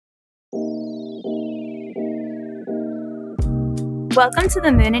Welcome to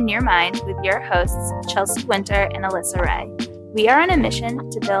The Moon in Your Mind with your hosts, Chelsea Winter and Alyssa Ray. We are on a mission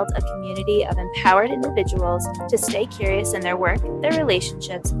to build a community of empowered individuals to stay curious in their work, their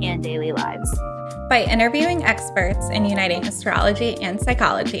relationships, and daily lives. By interviewing experts and uniting astrology and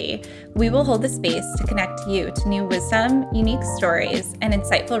psychology, we will hold the space to connect you to new wisdom, unique stories, and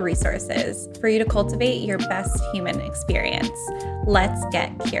insightful resources for you to cultivate your best human experience. Let's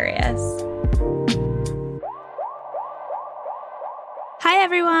get curious. Hi,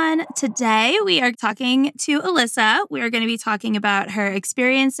 everyone. Today we are talking to Alyssa. We are going to be talking about her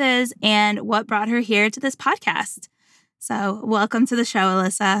experiences and what brought her here to this podcast. So welcome to the show,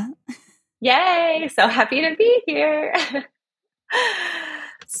 Alyssa. Yay! So happy to be here.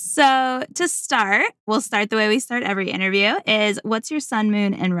 So to start, we'll start the way we start every interview is what's your sun,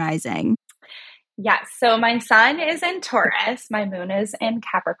 moon, and rising? Yes. So my sun is in Taurus, my moon is in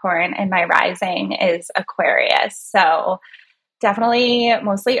Capricorn, and my rising is Aquarius. So definitely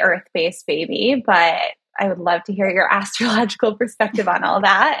mostly earth-based baby, but I would love to hear your astrological perspective on all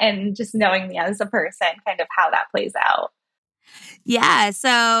that and just knowing me as a person, kind of how that plays out. Yeah.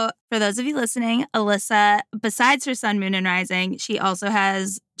 So for those of you listening, Alyssa, besides her sun, moon, and rising, she also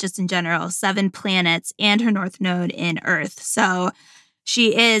has, just in general, 7 planets and her north node in Earth. So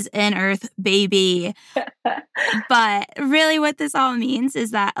she is an Earth baby. But really what this all means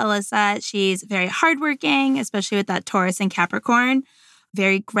is that Alyssa, she's very hardworking, especially with that Taurus and Capricorn,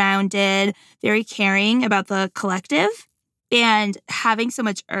 very grounded, very caring about the collective. And having so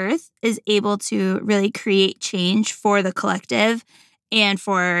much Earth is able to really create change for the collective and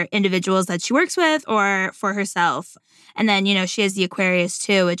for individuals that she works with or for herself. And then, she has the Aquarius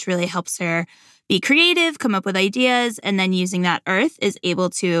too, which really helps her be creative, come up with ideas, and then using that Earth is able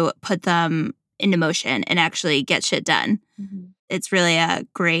to put them into motion and actually get shit done. Mm-hmm. It's really a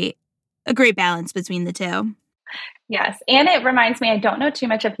great balance between the two. Yes. And it reminds me, I don't know too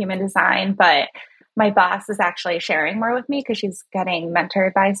much of human design, but my boss is actually sharing more with me because she's getting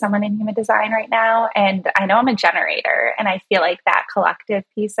mentored by someone in human design right now. And I know I'm a generator, and I feel like that collective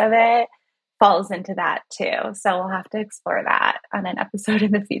piece of it falls into that too. So we'll have to explore that on an episode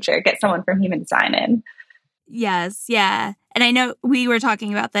in the future, get someone from human design in. Yes. Yeah. And I know we were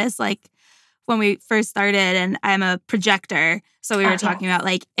talking about this when we first started, and I'm a projector. So we were talking about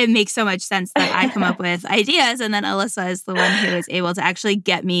it makes so much sense that I come up with ideas, and then Alyssa is the one who is able to actually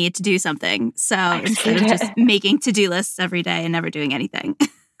get me to do something. So instead of just making to-do lists every day and never doing anything.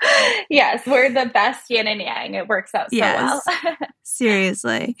 Yes, we're the best yin and yang. It works out so well.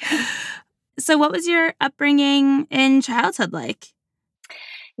 Seriously. So what was your upbringing in childhood like?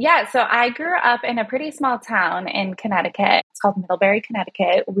 Yeah, so I grew up in a pretty small town in Connecticut. It's called Middlebury,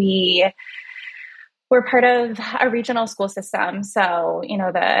 Connecticut. We're part of a regional school system. So,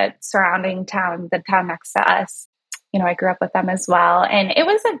 the surrounding town, the town next to us, I grew up with them as well. And it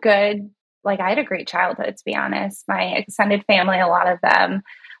was I had a great childhood, to be honest. My extended family, a lot of them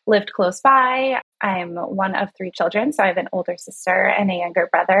lived close by. I'm one of 3 children, so I have an older sister and a younger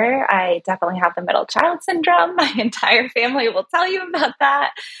brother. I definitely have the middle child syndrome. My entire family will tell you about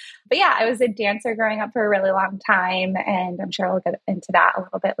that. But yeah, I was a dancer growing up for a really long time, and I'm sure we'll get into that a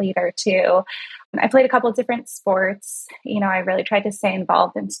little bit later too. I played a couple of different sports. I really tried to stay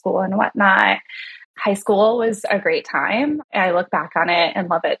involved in school and whatnot. High school was a great time. I look back on it and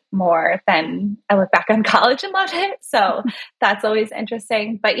love it more than I look back on college and loved it. So that's always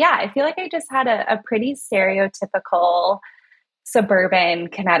interesting. But yeah, I feel like I just had a pretty stereotypical suburban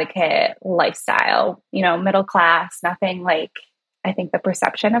Connecticut lifestyle, middle class, nothing like I think the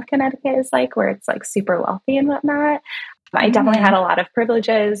perception of Connecticut is where it's super wealthy and whatnot. I definitely had a lot of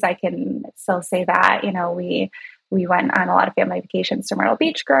privileges. I can still say that, we went on a lot of family vacations to Myrtle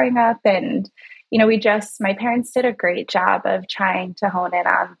Beach growing up, and my parents did a great job of trying to hone in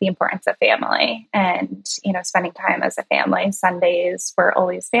on the importance of family and, spending time as a family. Sundays were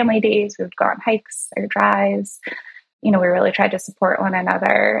always family days. We would go on hikes or drives. We really tried to support one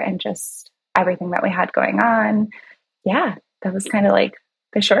another and just everything that we had going on. Yeah, that was kind of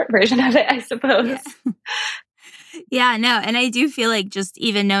the short version of it, I suppose. Yeah, no. And I do feel just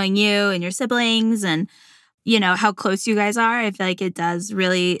even knowing you and your siblings and how close you guys are, I feel like it does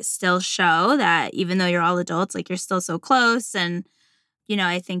really still show that even though you're all adults, you're still so close. And,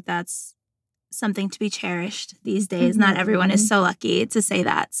 I think that's something to be cherished these days. Not everyone is so lucky to say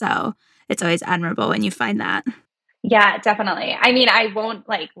that. So it's always admirable when you find that. Yeah, definitely. I mean, I won't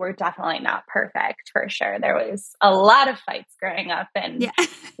we're definitely not perfect for sure. There was a lot of fights growing up, and,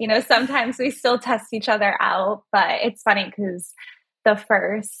 sometimes we still test each other out. But it's funny because the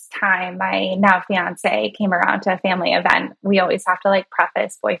first time my now fiance came around to a family event, we always have to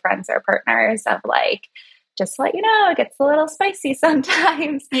preface boyfriends or partners of just to let you know, it gets a little spicy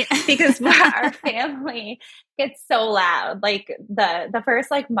sometimes Yeah. because our family gets so loud. Like the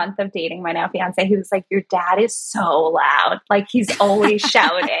first like month of dating my now fiance, he was like, your dad is so loud. Like he's always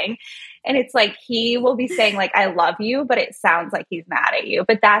shouting. And it's like he will be saying like I love you, but it sounds like he's mad at you.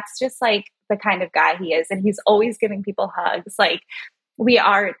 But that's just like the kind of guy he is. And he's always giving people hugs. Like we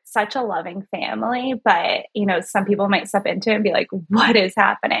are such a loving family, but some people might step into it and be like, what is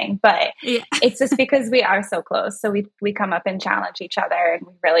happening? But Yeah. it's just because we are so close. So we come up and challenge each other and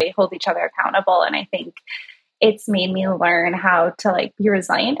we really hold each other accountable. And I think it's made me learn how to like be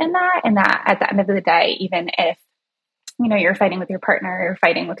resilient in that. And that at the end of the day, even if, you're fighting with your partner, you're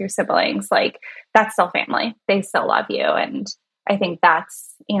fighting with your siblings, like that's still family. They still love you. And I think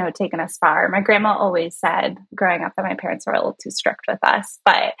that's, taken us far. My grandma always said growing up that my parents were a little too strict with us,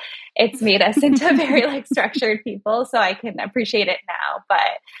 but it's made us into very like structured people. So I can appreciate it now.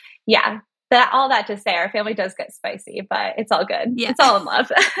 But yeah, all that to say, our family does get spicy, but it's all good. Yeah. It's all in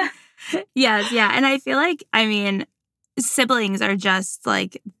love. Yes. Yeah. And I feel like, siblings are just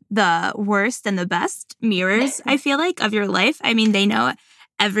like the worst and the best mirrors, I feel like, of your life. I mean, they know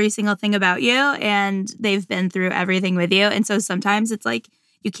every single thing about you and they've been through everything with you. And so sometimes it's like,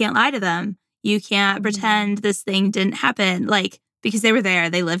 you can't lie to them. You can't pretend this thing didn't happen, like, because they were there,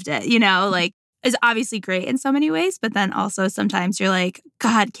 they lived it, like, is obviously great in so many ways. But then also sometimes you're like,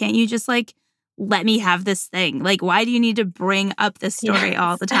 God, can't you just like let me have this thing? Like, why do you need to bring up this story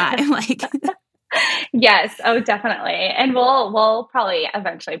all the time? Like, yes. Oh, definitely. And we'll probably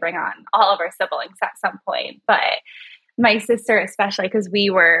eventually bring on all of our siblings at some point, but my sister, especially because we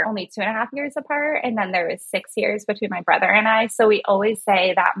were only 2.5 years apart. And then there was 6 years between my brother and I. So we always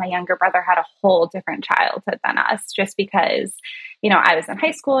say that my younger brother had a whole different childhood than us, just because, I was in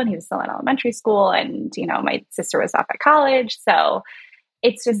high school and he was still in elementary school and, my sister was off at college. So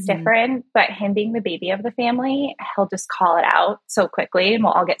it's just different. But him being the baby of the family, he'll just call it out so quickly and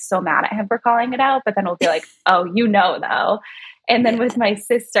we'll all get so mad at him for calling it out. But then we'll be like, oh, though. And then with my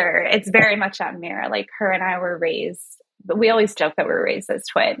sister, it's very much on mirror. Like her and I were raised, but we always joke that we were raised as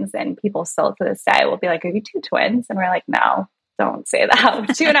twins, and people still to this day will be like, are you two twins? And we're like, no, don't say that. We're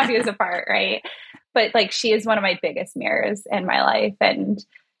 2.5 years apart. Right. But like, she is one of my biggest mirrors in my life. And,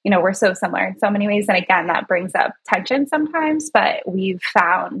 we're so similar in so many ways. And again, that brings up tension sometimes, but we've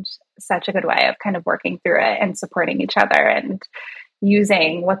found such a good way of kind of working through it and supporting each other and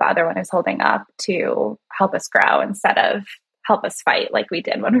using what the other one is holding up to help us grow instead of help us fight like we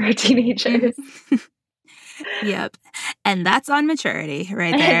did when we were teenagers. Yep. And that's on maturity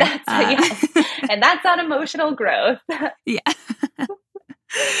right there. Yes. And that's on emotional growth. Yeah.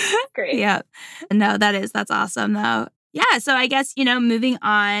 Great. Yep. No, that's awesome though. Yeah. So I guess, moving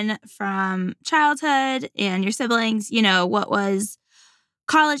on from childhood and your siblings, what was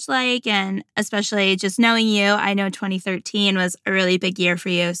college like? And especially just knowing you, I know 2013 was a really big year for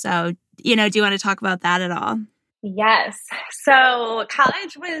you. So, do you want to talk about that at all? Yes. So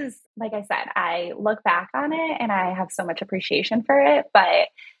college was, like I said, I look back on it and I have so much appreciation for it. But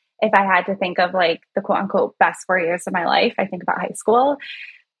if I had to think of like the quote unquote best 4 years of my life, I think about high school.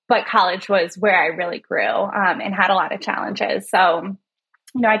 But college was where I really grew and had a lot of challenges. So,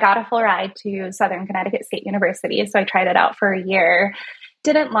 I got a full ride to Southern Connecticut State University. So I tried it out for a year.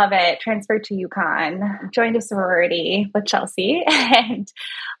 Didn't love it, transferred to UConn, joined a sorority with Chelsea and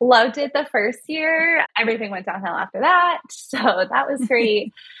loved it the first year. Everything went downhill after that. So that was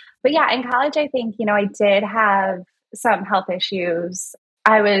great. But yeah, in college, I think, I did have some health issues.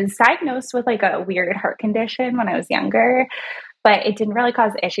 I was diagnosed with like a weird heart condition when I was younger, but it didn't really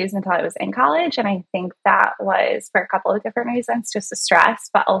cause issues until I was in college. And I think that was for a couple of different reasons, just the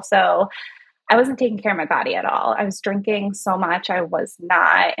stress, but also I wasn't taking care of my body at all. I was drinking so much. I was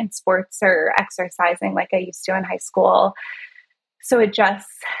not in sports or exercising like I used to in high school. So it just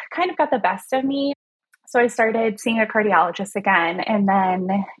kind of got the best of me. So I started seeing a cardiologist again. And then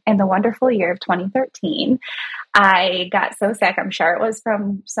in the wonderful year of 2013, I got so sick. I'm sure it was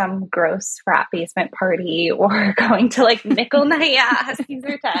from some gross frat basement party or going to like nickel night at Huskies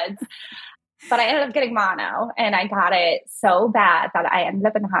or Teds. But I ended up getting mono and I got it so bad that I ended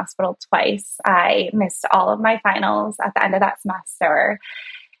up in the hospital twice. I missed all of my finals at the end of that semester.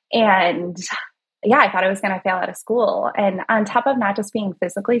 And yeah, I thought I was going to fail out of school. And on top of not just being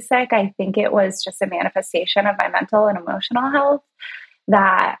physically sick, I think it was just a manifestation of my mental and emotional health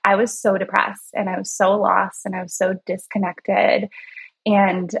that I was so depressed and I was so lost and I was so disconnected.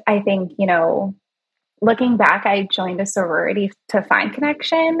 And I think, looking back, I joined a sorority to find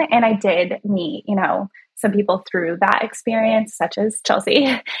connection, and I did meet, some people through that experience, such as Chelsea,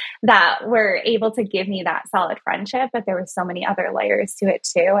 that were able to give me that solid friendship. But there were so many other layers to it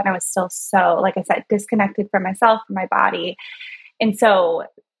too. And I was still so, like I said, disconnected from myself, from my body. And so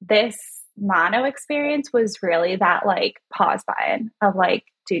this mono experience was really that like pause button of like,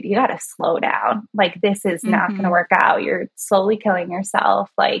 dude, you got to slow down. Like, this is not going to work out. You're slowly killing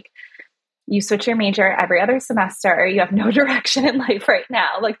yourself. Like, you switch your major every other semester. You have no direction in life right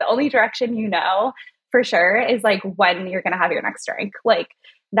now. Like, the only direction for sure is like when you're going to have your next drink. Like,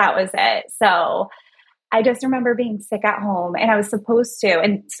 that was it. So I just remember being sick at home, and I was supposed to,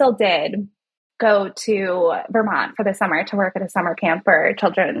 and still did, go to Vermont for the summer to work at a summer camp for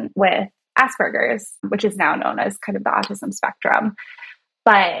children with Asperger's, which is now known as kind of the autism spectrum.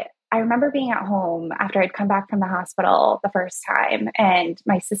 But I remember being at home after I'd come back from the hospital the first time, and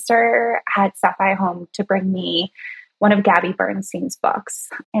my sister had stopped by home to bring me one of Gabby Bernstein's books.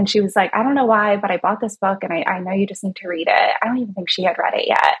 And she was like, I don't know why, but I bought this book and I know you just need to read it. I don't even think she had read it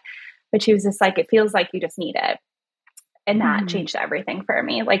yet, but she was just like, it feels like you just need it. And that changed everything for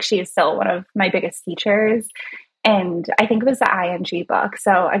me. Like, she is still one of my biggest teachers. And I think it was the ING book.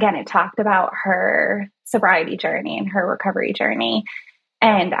 So again, it talked about her sobriety journey and her recovery journey.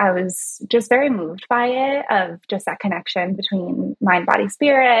 And I was just very moved by it, of just that connection between mind, body,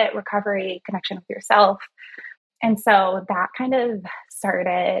 spirit, recovery, connection with yourself. And so that kind of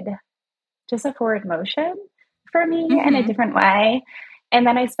started just a forward motion for me in a different way. And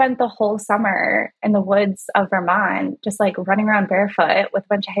then I spent the whole summer in the woods of Vermont, just like running around barefoot with a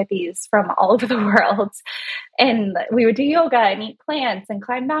bunch of hippies from all over the world. And we would do yoga and eat plants and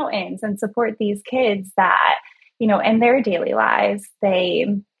climb mountains and support these kids that, in their daily lives, they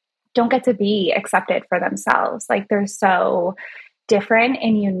don't get to be accepted for themselves. Like, they're so different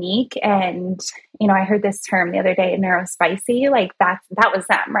and unique. And, I heard this term the other day, neurospicy, like that was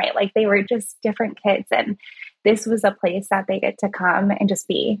them, right? Like, they were just different kids. And this was a place that they get to come and just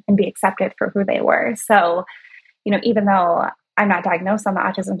be accepted for who they were. So, even though I'm not diagnosed on the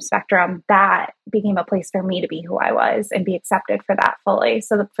autism spectrum, that became a place for me to be who I was and be accepted for that fully.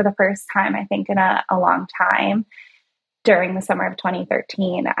 So for the first time, I think in a long time, during the summer of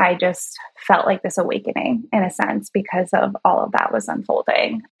 2013, I just felt like this awakening in a sense, because of all of that was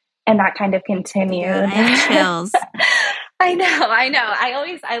unfolding. And that kind of continued. Yeah, I have chills. I know.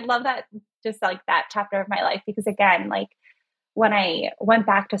 I love that, just like that chapter of my life, because again, like when I went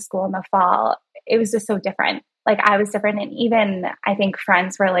back to school in the fall, it was just so different. Like, I was different. And even I think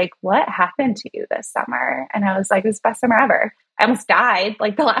friends were like, what happened to you this summer? And I was like, it was the best summer ever. I almost died.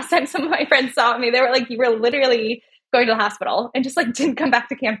 Like, the last time some of my friends saw me, they were like, you were literally going to the hospital and just like didn't come back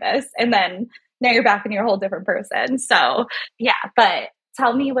to campus. And then now you're back and you're a whole different person. So yeah, but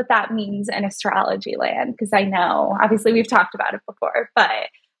tell me what that means in astrology land. Cause I know obviously we've talked about it before, but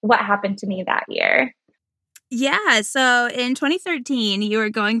what happened to me that year? Yeah. So in 2013, you were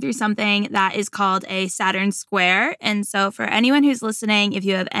going through something that is called a Saturn square. And so for anyone who's listening, if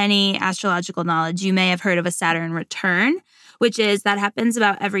you have any astrological knowledge, you may have heard of a Saturn return, which is that happens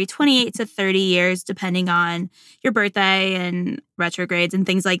about every 28 to 30 years, depending on your birthday and retrogrades and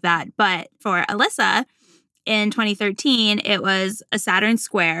things like that. But for Alyssa, in 2013, it was a Saturn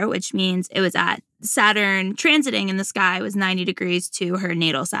square, which means it was at Saturn transiting in the sky was 90 degrees to her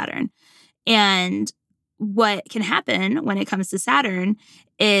natal Saturn. And what can happen when it comes to Saturn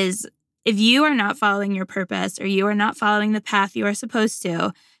is if you are not following your purpose or you are not following the path you are supposed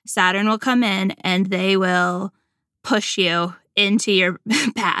to, Saturn will come in and they will push you into your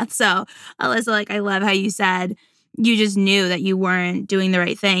path. So, Alyssa, like, I love how you said you just knew that you weren't doing the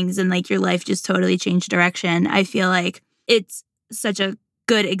right things and like your life just totally changed direction. I feel like it's such a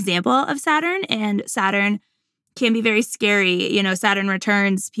good example of Saturn, and Saturn can be very scary. Saturn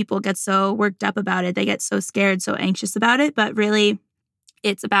returns, people get so worked up about it. They get so scared, so anxious about it. But really,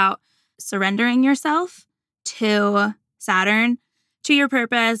 it's about surrendering yourself to Saturn, to your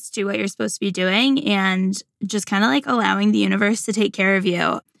purpose, to what you're supposed to be doing, and just kind of like allowing the universe to take care of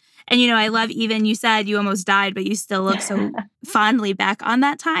you. And, I love, even you said you almost died, but you still look so fondly back on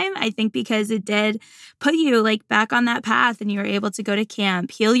that time. I think because it did put you like back on that path, and you were able to go to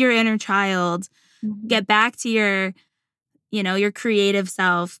camp, heal your inner child, get back to your creative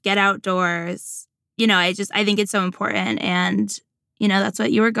self, get outdoors. I think it's so important. And, that's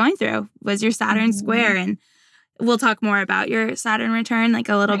what you were going through was your Saturn square. And we'll talk more about your Saturn return like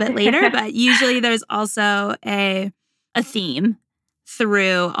a little bit later, but usually there's also a theme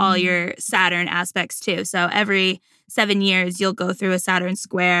through all your Saturn aspects too. So every 7 years, you'll go through a Saturn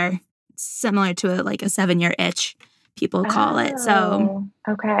square, similar to a 7-year itch people call it. So,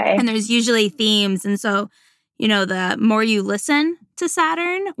 Oh, okay. and there's usually themes. And so, the more you listen to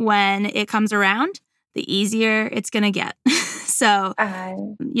Saturn when it comes around, the easier it's going to get. So,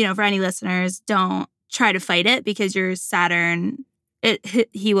 for any listeners, don't try to fight it because your Saturn,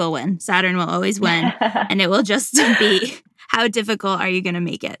 he will win. Saturn will always win. And it will just be how difficult are you going to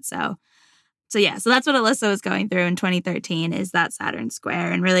make it? So that's what Alyssa was going through in 2013 is that Saturn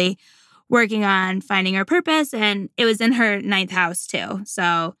square and really working on finding her purpose. And it was in her 9th house too.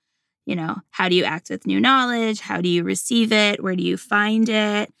 So, how do you act with new knowledge? How do you receive it? Where do you find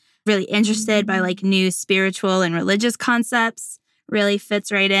it? Really interested by like new spiritual and religious concepts, really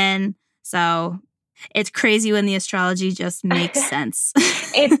fits right in. So it's crazy when the astrology just makes sense.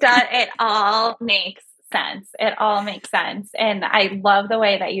 It does. It all makes sense. It all makes sense. And I love the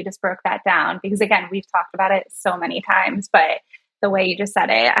way that you just broke that down because again, we've talked about it so many times, but the way you just said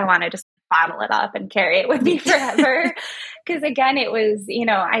it, I want to just bottle it up and carry it with me forever. Because again, it was,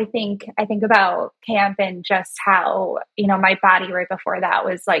 I think about camp and just how, my body right before that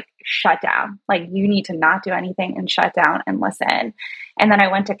was like shut down. Like you need to not do anything and shut down and listen. And then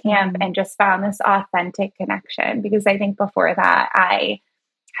I went to camp and just found this authentic connection because I think before that I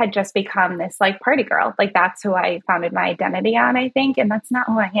had just become this like party girl. Like that's who I founded my identity on, I think. And that's not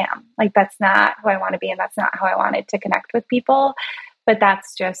who I am. Like that's not who I want to be. And that's not how I wanted to connect with people. But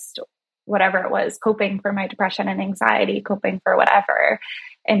that's just whatever it was, coping for my depression and anxiety, coping for whatever.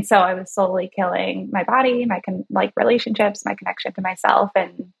 And so I was slowly killing my body, my relationships, my connection to myself.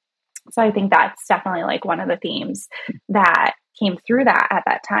 And so I think that's definitely like one of the themes that came through that at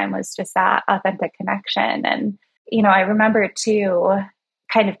that time was just that authentic connection. And, I remember too,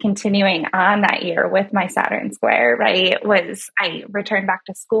 kind of continuing on that year with my Saturn square, right, was I returned back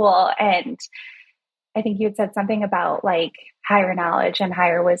to school and I think you had said something about like higher knowledge and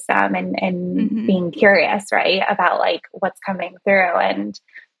higher wisdom and being curious, right, about like what's coming through. And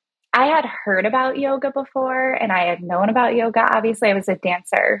I had heard about yoga before and I had known about yoga. Obviously, I was a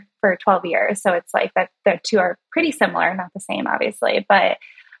dancer for 12 years. So it's like that the two are pretty similar, not the same, obviously, but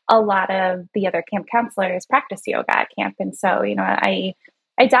a lot of the other camp counselors practice yoga at camp. And so,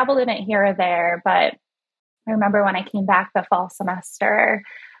 I dabbled in it here or there, but I remember when I came back the fall semester,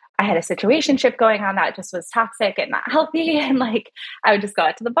 I had a situationship going on that just was toxic and not healthy. And like, I would just go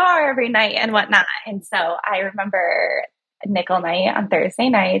out to the bar every night and whatnot. And so I remember nickel night on Thursday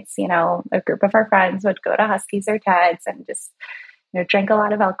nights, a group of our friends would go to Huskies or Ted's and just, drink a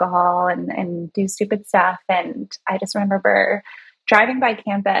lot of alcohol and do stupid stuff. And I just remember driving by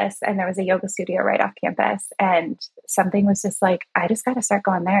campus and there was a yoga studio right off campus. And something was just like, I just got to start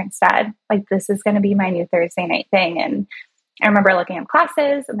going there instead. Like, this is going to be my new Thursday night thing. And I remember looking at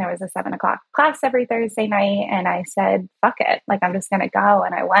classes and there was a 7:00 class every Thursday night. And I said, fuck it. Like, I'm just going to go.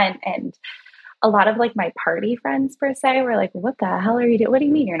 And I went, and a lot of like my party friends per se were like, what the hell are you doing? What do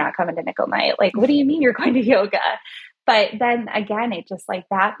you mean you're not coming to nickel night? Like, what do you mean you're going to yoga? But then again, it just like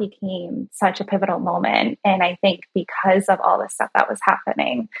that became such a pivotal moment. And I think because of all the stuff that was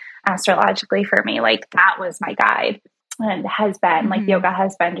happening astrologically for me, like that was my guide and has been like yoga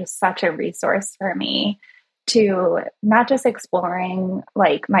has been just such a resource for me to not just exploring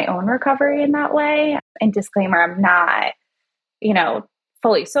like my own recovery in that way. And disclaimer, I'm not,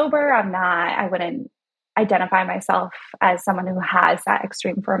 fully sober. I wouldn't identify myself as someone who has that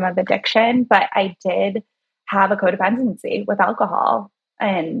extreme form of addiction, but I did have a codependency with alcohol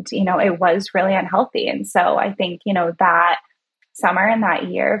and, it was really unhealthy. And so I think, that summer and that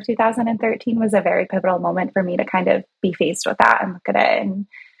year of 2013 was a very pivotal moment for me to kind of be faced with that and look at it and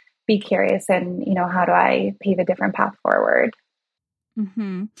be curious and, how do I pave a different path forward?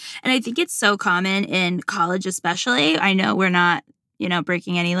 And I think it's so common in college, especially. I know we're not,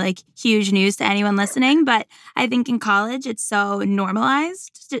 breaking any like huge news to anyone listening, but I think in college it's so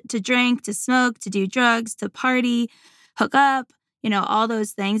normalized to drink, to smoke, to do drugs, to party, hook up, all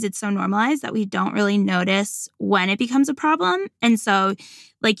those things. It's so normalized that we don't really notice when it becomes a problem. And so,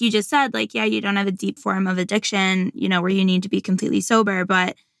 like you just said, like, yeah, you don't have a deep form of addiction, where you need to be completely sober,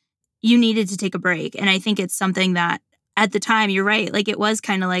 but you needed to take a break. And I think it's something that at the time, you're right. Like, it was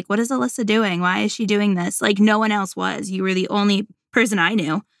kind of like, what is Alyssa doing? Why is she doing this? Like, no one else was. You were the only person I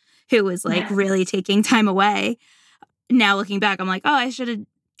knew who was like really taking time away. Now looking back, I'm like, oh, I should have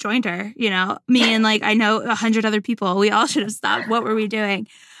joined her, me and like, I know 100 other people. We all should have stopped. What were we doing?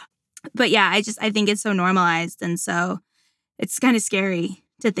 But yeah, I think it's so normalized. And so it's kind of scary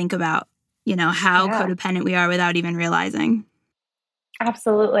to think about, how codependent we are without even realizing.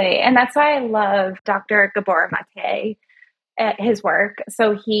 Absolutely. And that's why I love Dr. Gabor Mate. at his work.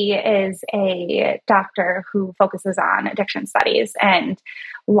 So he is a doctor who focuses on addiction studies, and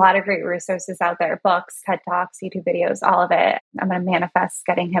a lot of great resources out there, books, TED Talks, YouTube videos, all of it. I'm going to manifest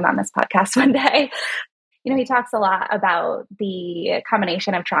getting him on this podcast one day. He talks a lot about the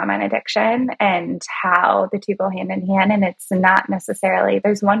combination of trauma and addiction and how the two go hand in hand. And it's not necessarily,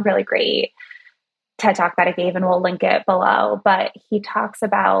 there's one really great TED Talk that I gave, and we'll link it below, but he talks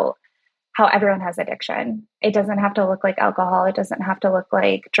about how everyone has addiction. It doesn't have to look like alcohol. It doesn't have to look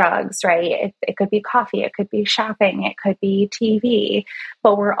like drugs, right? It could be coffee. It could be shopping. It could be TV,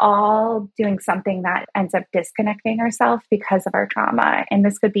 but we're all doing something that ends up disconnecting ourselves because of our trauma. And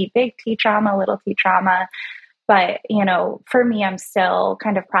this could be big T trauma, little T trauma. But, for me, I'm still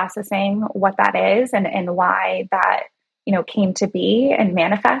kind of processing what that is and why that, came to be and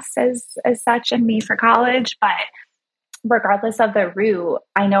manifest as such in me for college. But regardless of the root,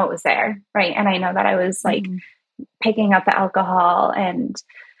 I know it was there, right? And I know that I was like picking up the alcohol and,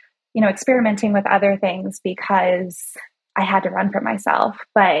 experimenting with other things because I had to run for myself.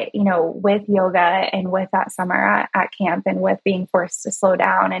 But, with yoga and with that summer at camp and with being forced to slow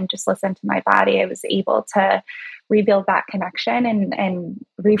down and just listen to my body, I was able to rebuild that connection and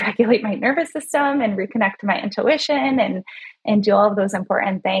re-regulate my nervous system and reconnect to my intuition and do all of those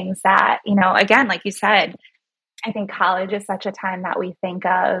important things that, again, like you said, I think college is such a time that we think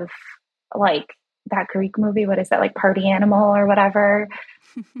of like that Greek movie, what is it, like Party Animal or whatever,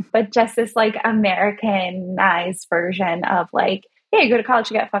 but just this like Americanized version of like, hey, you go to college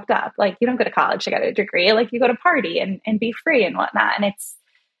to get fucked up. Like you don't go to college to get a degree, like you go to party and be free and whatnot. And it's,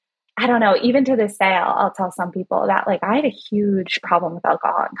 I don't know, even to this day, I'll tell some people that like I had a huge problem with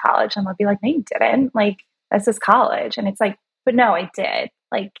alcohol in college, and they'll be like, no, you didn't. Like this is college. And it's like, but no, I did.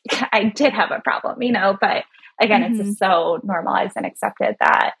 Like I did have a problem, but again, it's just so normalized and accepted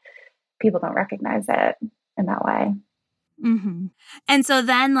that people don't recognize it in that way. Mm-hmm. And so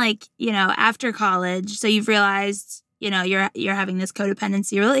then after college, so you've realized, you're having this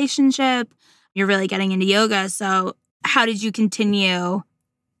codependency relationship, you're really getting into yoga. So how did you continue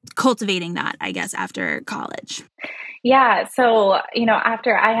cultivating that, I guess, after college? Yeah. So,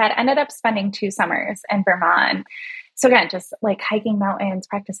 after I had ended up spending 2 summers in Vermont. So again, just like hiking mountains,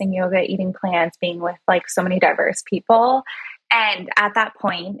 practicing yoga, eating plants, being with like so many diverse people. And at that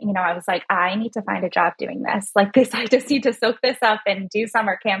point, I was like, I need to find a job doing this. Like this, I just need to soak this up and do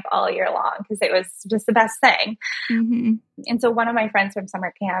summer camp all year long because it was just the best thing. Mm-hmm. And so one of my friends from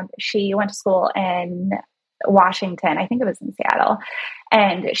summer camp, she went to school in Washington, I think it was in Seattle.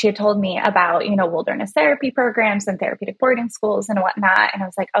 And she had told me about, wilderness therapy programs and therapeutic boarding schools and whatnot. And I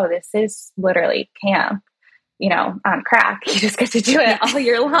was like, oh, this is literally camp, on crack. You just get to do it all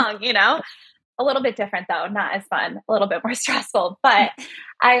year long, a little bit different though, not as fun, a little bit more stressful. But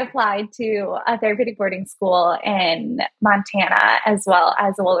I applied to a therapeutic boarding school in Montana, as well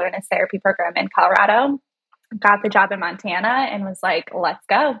as a wilderness therapy program in Colorado. Got the job in Montana and was like, let's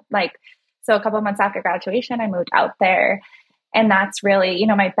go. So a couple of months after graduation, I moved out there. And that's really,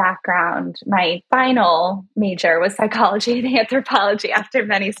 my background. My final major was psychology and anthropology after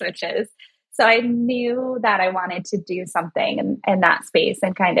many switches. So I knew that I wanted to do something in that space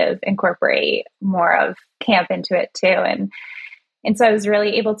and kind of incorporate more of camp into it too. And so I was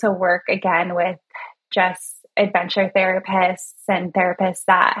really able to work again with just adventure therapists and therapists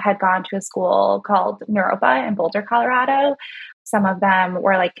that had gone to a school called Naropa in Boulder, Colorado. Some of them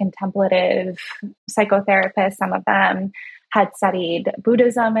were like contemplative psychotherapists. Some of them had studied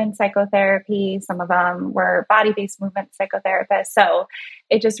Buddhism and psychotherapy. Some of them were body-based movement psychotherapists. So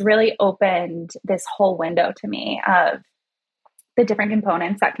it just really opened this whole window to me of the different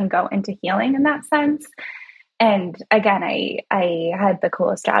components that can go into healing in that sense. And again, I had the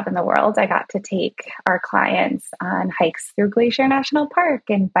coolest job in the world. I got to take our clients on hikes through Glacier National Park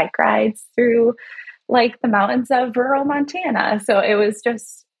and bike rides through like the mountains of rural Montana. So it was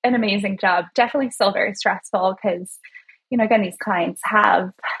just an amazing job. Definitely still very stressful because, again, these clients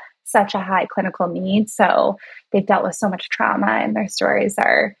have such a high clinical need. So they've dealt with so much trauma and their stories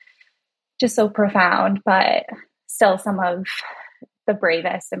are just so profound, but still some of the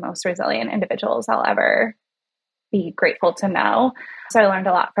bravest and most resilient individuals I'll ever be grateful to know. So I learned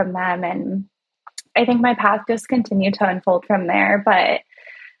a lot from them. And I think my path just continued to unfold from there. But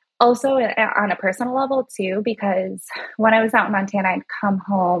also on a personal level too, because when I was out in Montana, I'd come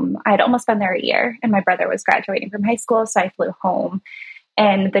home. I'd almost been there a year and my brother was graduating from high school. So I flew home.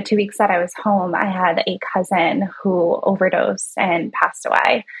 And the 2 weeks that I was home, I had a cousin who overdosed and passed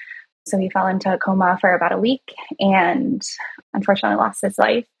away. So he fell into a coma for about a week and unfortunately lost his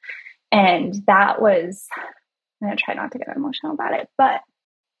life. And that was, I'm going to try not to get emotional about it, but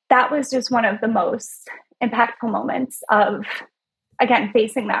that was just one of the most impactful moments of, again,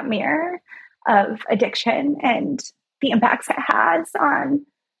 facing that mirror of addiction and the impacts it has on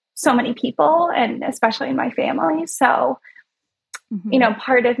so many people, and especially in my family. So,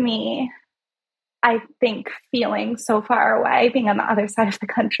 part of me, I think, feeling so far away, being on the other side of the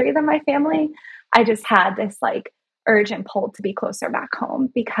country than my family, I just had this like urge and pull to be closer back home,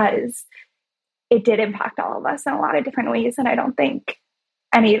 because it did impact all of us in a lot of different ways. And I don't think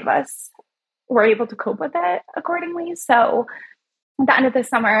any of us were able to cope with it accordingly. So at the end of the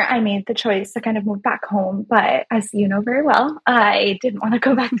summer, I made the choice to kind of move back home. But as you know very well, I didn't want to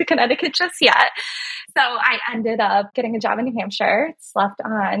go back to Connecticut just yet. So I ended up getting a job in New Hampshire, slept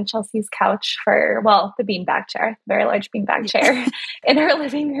on Chelsea's couch for, well, the beanbag chair, very large beanbag chair in her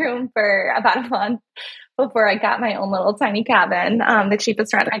living room for about a month before I got my own little tiny cabin, the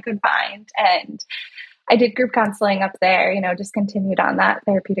cheapest rent I could find. And I did group counseling up there, just continued on that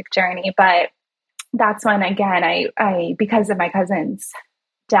therapeutic journey. But that's when, again, I because of my cousin's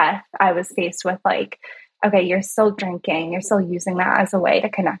death, I was faced with like, okay, you're still drinking, you're still using that as a way to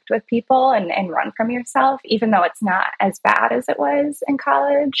connect with people and run from yourself, even though it's not as bad as it was in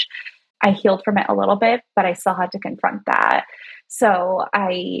college. I healed from it a little bit, but I still had to confront that. So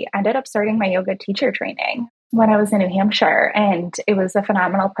I ended up starting my yoga teacher training when I was in New Hampshire, and it was a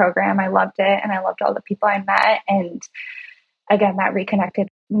phenomenal program. I loved it, and I loved all the people I met. And again, that reconnected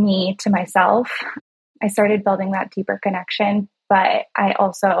me to myself. I started building that deeper connection, but I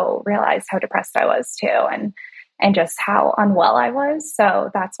also realized how depressed I was too, and just how unwell I was. So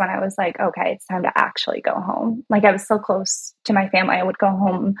that's when I was like, okay, it's time to actually go home. Like, I was so close to my family. I would go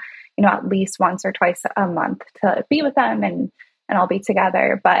home, at least once or twice a month to be with them and all be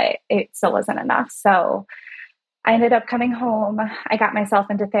together, but it still wasn't enough. So I ended up coming home. I got myself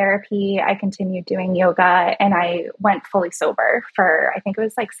into therapy. I continued doing yoga, and I went fully sober for, I think it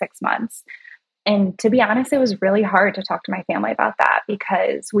was like 6 months. And to be honest, it was really hard to talk to my family about that,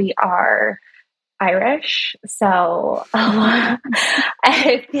 because we are Irish. So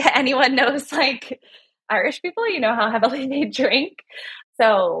if anyone knows like Irish people, you know how heavily they drink.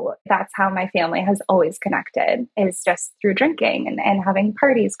 So that's how my family has always connected, is just through drinking and having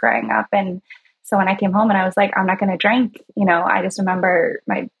parties growing up. And so when I came home and I was like, I'm not going to drink, I just remember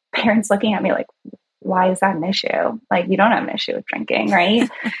my parents looking at me like, why is that an issue? Like, you don't have an issue with drinking, right?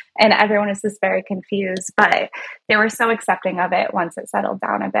 And everyone is just very confused, but they were so accepting of it once it settled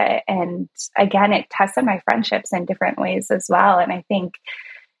down a bit. And again, it tested my friendships in different ways as well. And I think,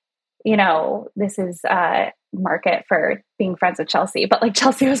 this is a market for being friends with Chelsea, but like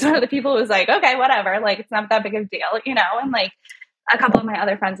Chelsea was one of the people who was like, okay, whatever, like it's not that big of a deal, and like a couple of my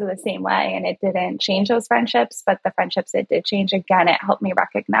other friends were the same way, and it didn't change those friendships, but the friendships it did change, again, it helped me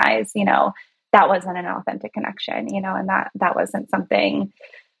recognize, that wasn't an authentic connection, and that wasn't something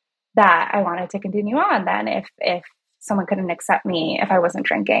that I wanted to continue on then if someone couldn't accept me if I wasn't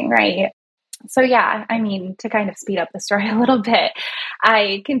drinking, right? So yeah, to kind of speed up the story a little bit,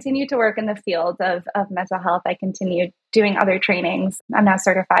 I continued to work in the field of mental health. I continued doing other trainings. I'm now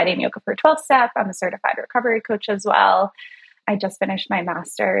certified in Yoga for 12-step. I'm a certified recovery coach as well. I just finished my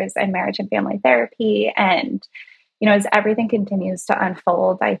master's in marriage and family therapy. And, as everything continues to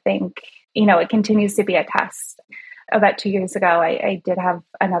unfold, I think, it continues to be a test. About 2 years ago, I did have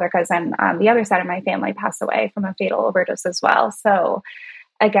another cousin on the other side of my family pass away from a fatal overdose as well. So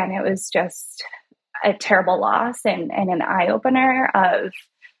again, it was just a terrible loss and an eye-opener of,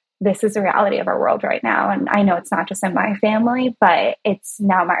 this is the reality of our world right now. And I know it's not just in my family, but it's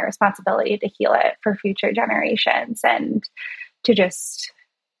now my responsibility to heal it for future generations and to just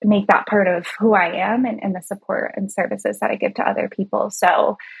make that part of who I am and the support and services that I give to other people.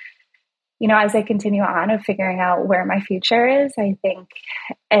 So, as I continue on of figuring out where my future is, I think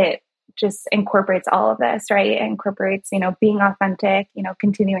it just incorporates all of this, right? It incorporates, being authentic,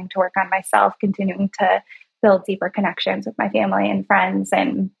 continuing to work on myself, continuing to build deeper connections with my family and friends,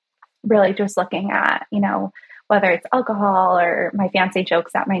 and really just looking at, whether it's alcohol, or my fiance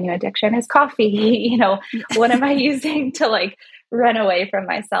jokes that my new addiction is coffee, what am I using to like run away from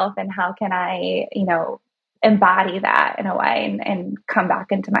myself, and how can I, embody that in a way and come back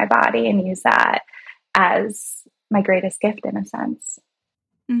into my body and use that as my greatest gift in a sense.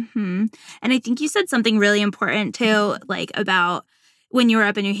 Mm-hmm. And I think you said something really important too, like about when you were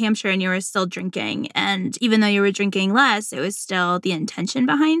up in New Hampshire and you were still drinking. And even though you were drinking less, it was still the intention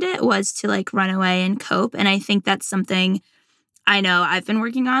behind it was to like run away and cope. And I think that's something I know I've been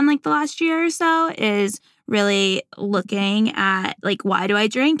working on like the last year or so, is really looking at like, why do I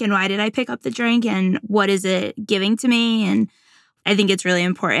drink and why did I pick up the drink and what is it giving to me? And I think it's really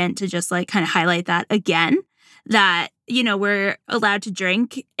important to just like kind of highlight that again, that we're allowed to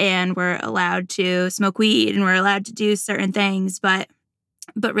drink and we're allowed to smoke weed and we're allowed to do certain things, but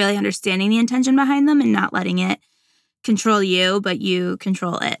really understanding the intention behind them and not letting it control you, but you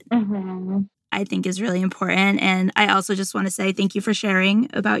control it, I think is really important. And I also just want to say thank you for sharing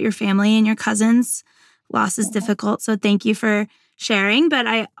about your family and your cousins. Loss is difficult, so thank you for sharing. But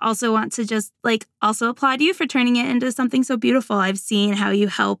I also want to just also applaud you for turning it into something so beautiful. I've seen how you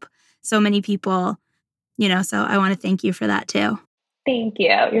help so many people, so I want to thank you for that too. Thank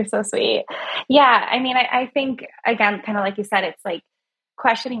you. You're so sweet. Yeah. I mean, I think, again, kind of like you said, it's like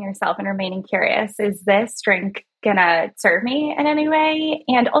questioning yourself and remaining curious. Is this drink going to serve me in any way?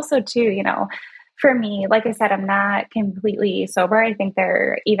 And also, too, for me, like I said, I'm not completely sober. I think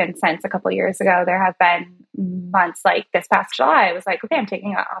even since a couple of years ago, there have been months like this past July, I was like, okay, I'm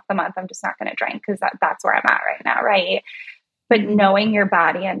taking off the month. I'm just not going to drink because that's where I'm at right now. Right. But knowing your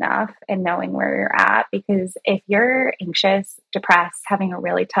body enough and knowing where you're at, because if you're anxious, depressed, having a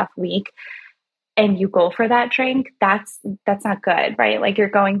really tough week, and you go for that drink, that's not good, right? Like you're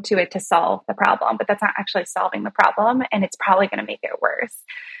going to it to solve the problem, but that's not actually solving the problem, and it's probably going to make it worse.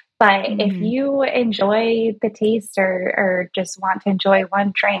 But if you enjoy the taste or just want to enjoy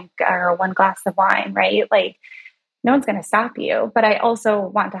one drink or one glass of wine, right? Like no one's going to stop you. But I also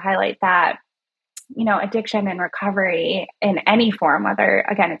want to highlight that addiction and recovery in any form, whether,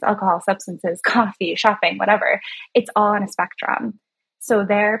 again, it's alcohol, substances, coffee, shopping, whatever, it's all on a spectrum. So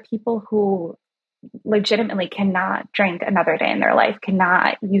there are people who legitimately cannot drink another day in their life,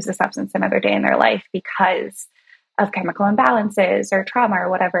 cannot use a substance another day in their life because of chemical imbalances or trauma or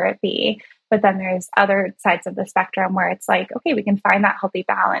whatever it be. But then there's other sides of the spectrum where it's like, okay, we can find that healthy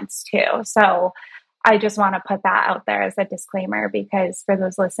balance too. So I just want to put that out there as a disclaimer, because for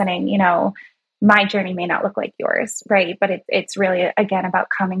those listening, my journey may not look like yours, right? But it's really, again, about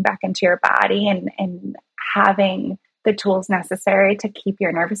coming back into your body and having the tools necessary to keep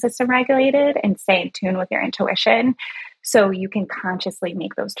your nervous system regulated and stay in tune with your intuition so you can consciously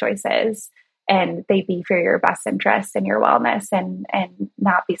make those choices and they be for your best interest and your wellness and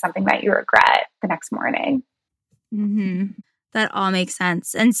not be something that you regret the next morning. That all makes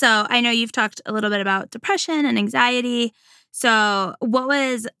sense. And so I know you've talked a little bit about depression and anxiety. So what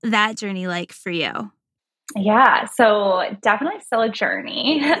was that journey like for you? Yeah, so definitely still a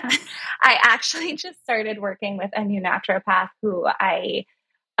journey. I actually just started working with a new naturopath who I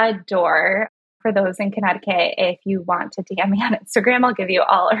adore. For those in Connecticut, if you want to DM me on Instagram, I'll give you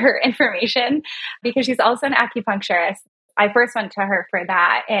all of her information because she's also an acupuncturist. I first went to her for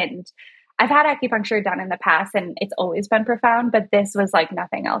that, and I've had acupuncture done in the past and it's always been profound, but this was like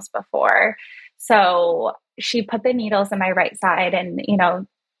nothing else before. So she put the needles in my right side, and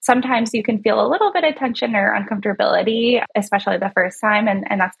sometimes you can feel a little bit of tension or uncomfortability, especially the first time. And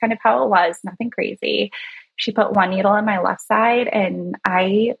that's kind of how it was, nothing crazy. She put one needle in my left side and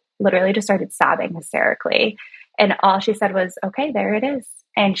I literally just started sobbing hysterically. And all she said was, okay, there it is.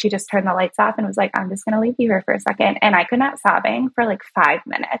 And she just turned the lights off and was like, I'm just going to leave you here for a second. And I could not sobbing for like 5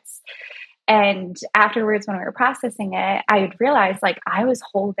 minutes. And afterwards, when we were processing it, I had realized like I was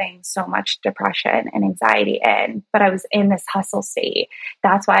holding so much depression and anxiety in, but I was in this hustle state.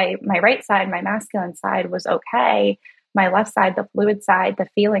 That's why my right side, my masculine side was okay. My left side, the fluid side, the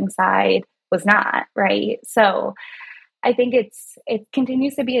feeling side was not, right? So I think it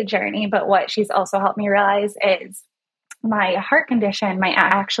continues to be a journey, but what she's also helped me realize is my heart condition might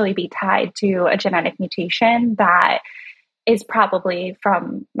actually be tied to a genetic mutation that is probably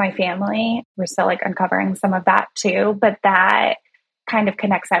from my family. We're still like uncovering some of that too, but that kind of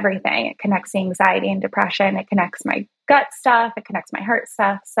connects everything. It connects the anxiety and depression. It connects my gut stuff. It connects my heart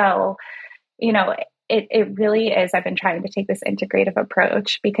stuff. So, it really is. I've been trying to take this integrative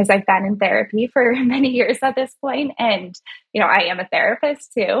approach because I've been in therapy for many years at this point. And, I am a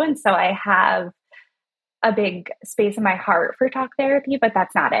therapist too. And so I have a big space in my heart for talk therapy, but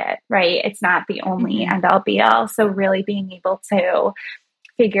that's not it, right? It's not the only end all be all. So really being able to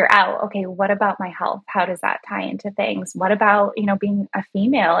figure out, okay, what about my health? How does that tie into things? What about, being a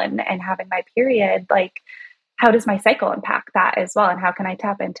female and having my period? Like, how does my cycle impact that as well? And how can I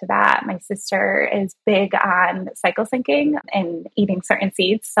tap into that? My sister is big on cycle syncing and eating certain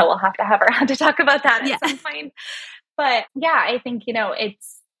seeds. So we'll have to have her on to talk about that at some point. But yeah, I think,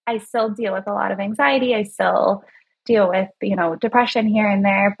 I still deal with a lot of anxiety. I still deal with, depression here and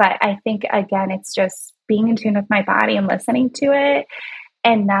there. But I think, again, it's just being in tune with my body and listening to it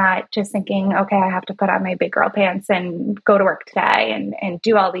and not just thinking, okay, I have to put on my big girl pants and go to work today and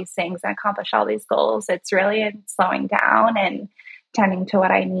do all these things and accomplish all these goals. It's really in slowing down and tending to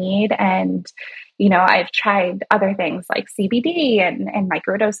what I need. And, you know, I've tried other things like CBD and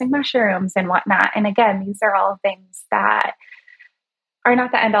microdosing mushrooms and whatnot. And again, these are all things that are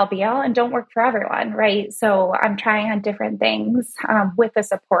not the end all be all and don't work for everyone, right? So I'm trying on different things with the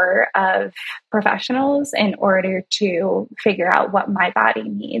support of professionals in order to figure out what my body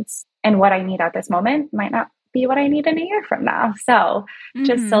needs, and what I need at this moment might not be what I need in a year from now. So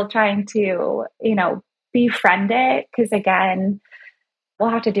just Mm-hmm. still trying to, you know, befriend it. Because again, we'll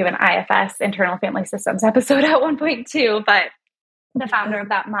have to do an IFS, internal family systems episode at one point too. But the founder of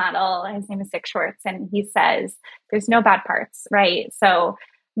that model, his name is Dick Schwartz, and he says there's no bad parts, right? So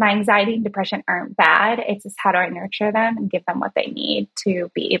my anxiety and depression aren't bad. It's just how do I nurture them and give them what they need to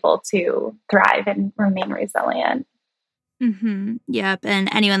be able to thrive and remain resilient. Mm-hmm. Yep. And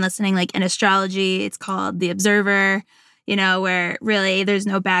anyone listening, like in astrology, it's called the observer, you know, where really there's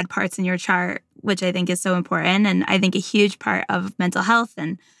no bad parts in your chart, which I think is so important. And I think a huge part of mental health,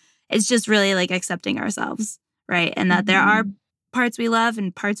 and it's just really like accepting ourselves, right? And that there are Mm-hmm. parts we love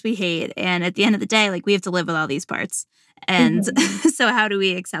and parts we hate. And at the end of the day, like we have to live with all these parts. And Mm-hmm. so how do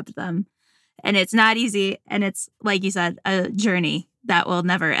we accept them? And it's not easy. And it's, like you said, a journey that will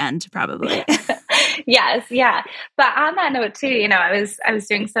never end, probably. Yes, yeah. But on that note too, you know, I was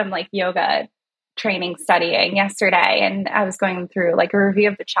doing some like yoga training studying yesterday, and I was going through like a review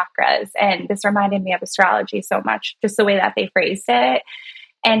of the chakras, and this reminded me of astrology so much, just the way that they phrased it.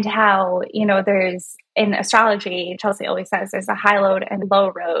 And how, you know, there's in astrology, Chelsea always says there's a high road and low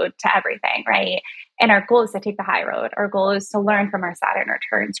road to everything, right? And our goal is to take the high road. Our goal is to learn from our Saturn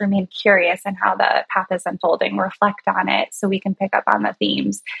returns, remain curious in how the path is unfolding, reflect on it so we can pick up on the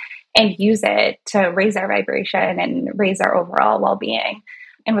themes and use it to raise our vibration and raise our overall well being.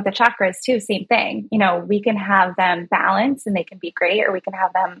 And with the chakras, too, same thing. You know, we can have them balanced and they can be great, or we can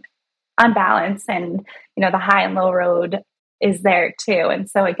have them unbalanced, and, you know, the high and low road is there too. And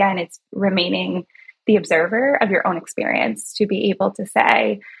so, again, it's remaining the observer of your own experience to be able to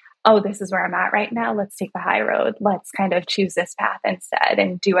say, oh, this is where I'm at right now. Let's take the high road. Let's kind of choose this path instead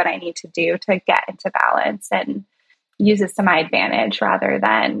and do what I need to do to get into balance and use this to my advantage rather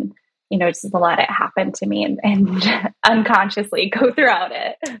than, you know, just let it happen to me and unconsciously go throughout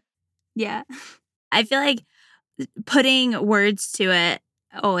it. Yeah. I feel like putting words to it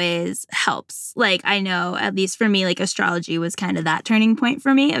always helps. Like, I know, at least for me, like astrology was kind of that turning point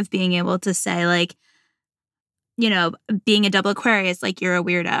for me of being able to say, like, you know, being a double Aquarius, like you're a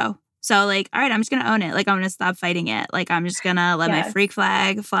weirdo. So, like, all right, I'm just going to own it. Like, I'm going to stop fighting it. Like, I'm just going to let my Yes. freak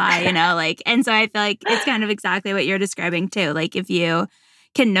flag fly, you know, like, and so I feel like it's kind of exactly what you're describing too. Like, if you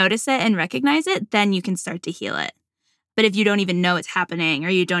can notice it and recognize it, then you can start to heal it. But if you don't even know it's happening or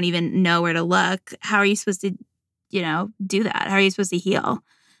you don't even know where to look, how are you supposed to, you know, do that? How are you supposed to heal?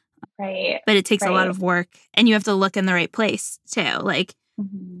 Right. But it takes a lot Right. of work, and you have to look in the right place too. Like,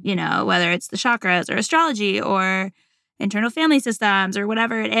 Mm-hmm. you know, whether it's the chakras or astrology or internal family systems or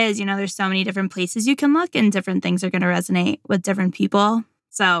whatever it is, you know, there's so many different places you can look, and different things are going to resonate with different people.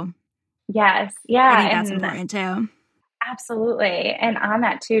 So Yes. I Yeah. think that's And important too. absolutely. And on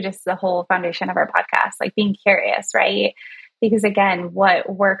that too, just the whole foundation of our podcast, like being curious, right? Because again, what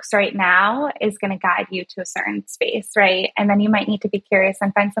works right now is going to guide you to a certain space, right? And then you might need to be curious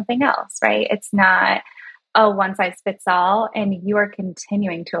and find something else, right? It's not a one size fits all, and you are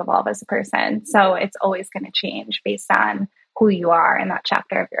continuing to evolve as a person. So it's always going to change based on who you are in that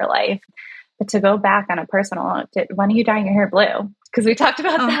chapter of your life. But to go back on a personal note, when are you dyeing your hair blue? Because we talked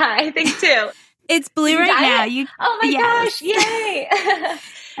about Oh, that, I think too. it's Did blue you right dye now. it? Oh my Yes. gosh, yay.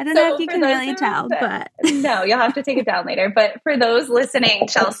 I don't know if So you for can those really of tell, but no, you'll have to take it down later. But for those listening,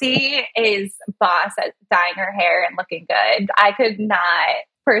 Chelsea is boss at dyeing her hair and looking good. I could not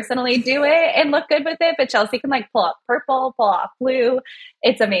personally do it and look good with it, but Chelsea can like pull off purple, pull off blue.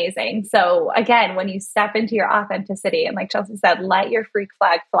 It's amazing. So again, when you step into your authenticity and like Chelsea said, let your freak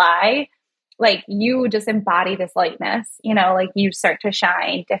flag fly, like you just embody this lightness, you know, like you start to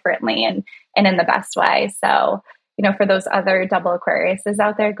shine differently and in the best way. So, you know, for those other double Aquariuses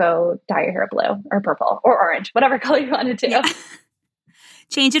out there, go dye your hair blue or purple or orange, whatever color you want to do. yeah.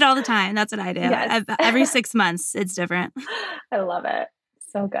 Change it all the time. That's what I do. Yes. Every 6 months, it's different. I love it.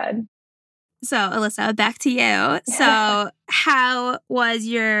 So good. So, Alyssa, back to you. So, how was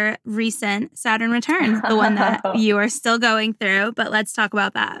your recent Saturn return? The one that you are still going through, but let's talk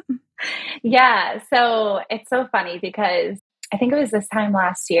about that. Yeah. So it's so funny because I think it was this time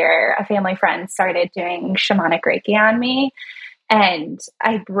last year, a family friend started doing shamanic Reiki on me. And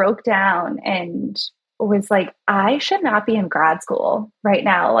I broke down and was like, I should not be in grad school right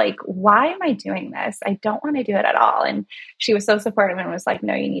now. Like, why am I doing this? I don't want to do it at all. And she was so supportive and was like,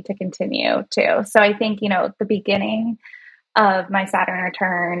 no, you need to continue too. So I think, you know, the beginning of my Saturn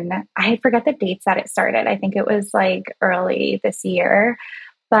return. I forget the dates that it started. I think it was like early this year,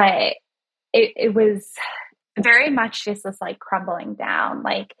 but it was very much just this like crumbling down.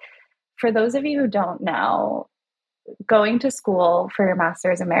 Like, for those of you who don't know, going to school for your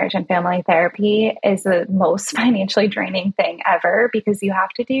master's in marriage and family therapy is the most financially draining thing ever, because you have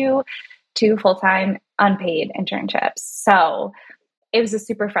to do 2 full-time unpaid internships. So it was just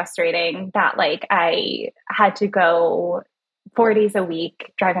super frustrating that like I had to go 4 days a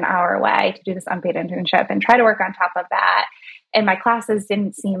week, drive an hour away to do this unpaid internship and try to work on top of that. And my classes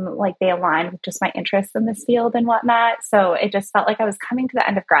didn't seem like they aligned with just my interests in this field and whatnot. So it just felt like I was coming to the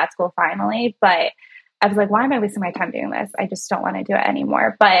end of grad school finally, but I was like, why am I wasting my time doing this? I just don't want to do it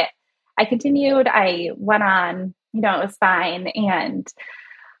anymore. But I continued, I went on, it was fine. And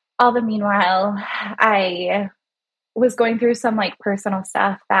all the meanwhile, I was going through some like personal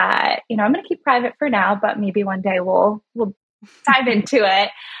stuff that, I'm going to keep private for now, but maybe one day we'll dive into it.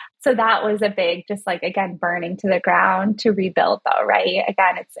 So that was a big, just like, again, burning to the ground to rebuild though, right?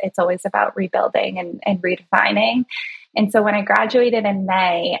 Again, it's always about rebuilding and redefining. And so when I graduated in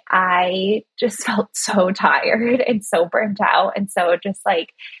May, I just felt so tired and so burnt out. And so just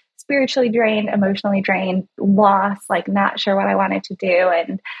like spiritually drained, emotionally drained, lost, like not sure what I wanted to do.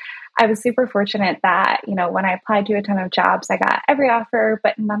 And I was super fortunate that, when I applied to a ton of jobs, I got every offer,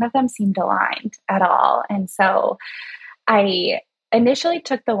 but none of them seemed aligned at all. And so I initially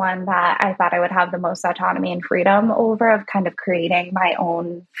took the one that I thought I would have the most autonomy and freedom over, of kind of creating my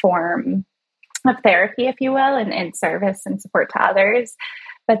own form of therapy, if you will, and service and support to others.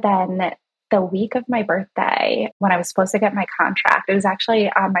 But then the week of my birthday, when I was supposed to get my contract, it was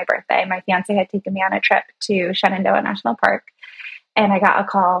actually on my birthday. My fiance had taken me on a trip to Shenandoah National Park. And I got a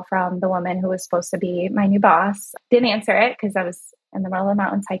call from the woman who was supposed to be my new boss. Didn't answer it because I was in the middle of the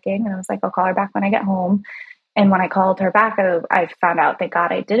mountains hiking. And I was like, I'll call her back when I get home. And when I called her back, I found out, thank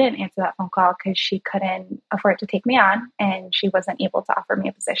God I didn't answer that phone call, because she couldn't afford to take me on and she wasn't able to offer me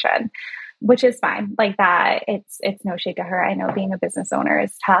a position, which is fine. Like that, it's no shade to her. I know being a business owner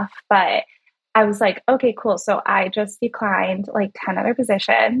is tough, but I was like, okay, cool. So I just declined like 10 other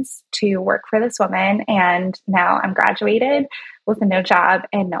positions to work for this woman. And now I'm graduated with a no job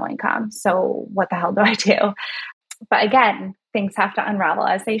and no income. So what the hell do I do? But again, things have to unravel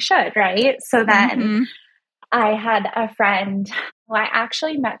as they should, right? So then I had a friend who I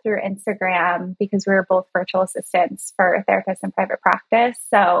actually met through Instagram, because we were both virtual assistants for therapists in private practice.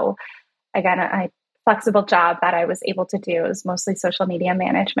 So again, a flexible job that I was able to do was mostly social media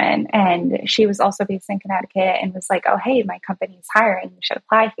management. And she was also based in Connecticut and was like, oh, hey, my company's hiring. You should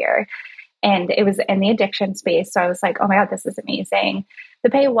apply here. And it was in the addiction space. So I was like, oh my God, this is amazing. The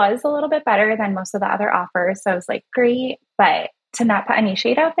pay was a little bit better than most of the other offers. So I was like, great. But to not put any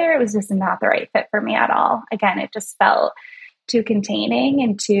shade out there, it was just not the right fit for me at all. Again, it just felt too containing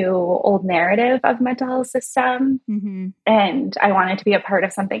and too old narrative of mental health system. And I wanted to be a part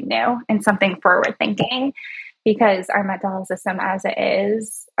of something new and something forward thinking, because our mental health system as it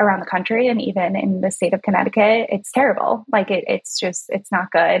is around the country and even in the state of Connecticut, it's terrible. Like it's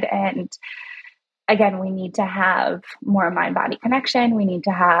not good. And again, we need to have more mind-body connection. We need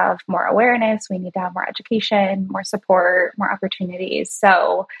to have more awareness. We need to have more education, more support, more opportunities.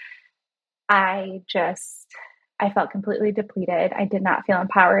 So I felt completely depleted. I did not feel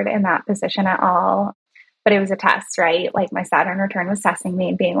empowered in that position at all. But it was a test, right? Like my Saturn return was testing me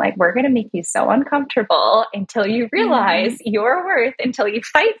and being like, we're going to make you so uncomfortable until you realize your worth, until you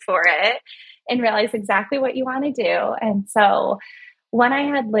fight for it and realize exactly what you want to do. And so when I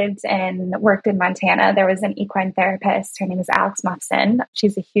had worked in Montana, there was an equine therapist. Her name is Alex Muffson.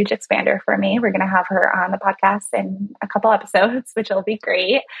 She's a huge expander for me. We're going to have her on the podcast in a couple episodes, which will be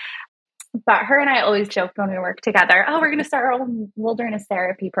great. But her and I always joked when we worked together, oh, we're going to start our own wilderness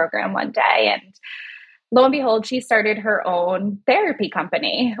therapy program one day. And lo and behold, she started her own therapy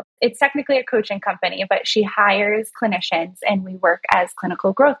company. It's technically a coaching company, but she hires clinicians and we work as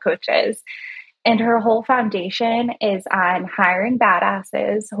clinical growth coaches. And her whole foundation is on hiring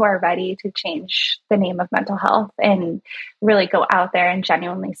badasses who are ready to change the name of mental health and really go out there and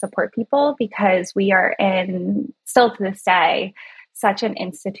genuinely support people, because we are still to this day, such an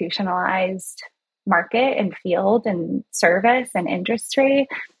institutionalized market and field and service and industry.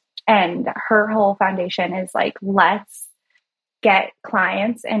 And her whole foundation is like, let's get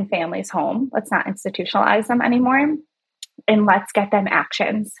clients and families home. Let's not institutionalize them anymore. And let's get them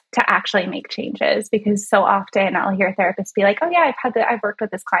actions to actually make changes. Because so often I'll hear therapists be like, oh yeah, I've worked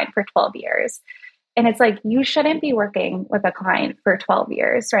with this client for 12 years. And it's like, you shouldn't be working with a client for 12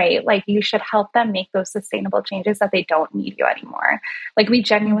 years, right? Like you should help them make those sustainable changes that they don't need you anymore. Like we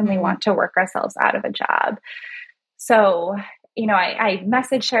genuinely want to work ourselves out of a job. So, I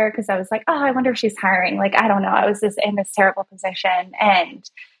messaged her because I was like, oh, I wonder if she's hiring. Like, I don't know. I was just in this terrible position. And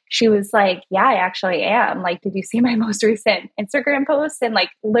she was like, yeah, I actually am. Like, did you see my most recent Instagram post? And like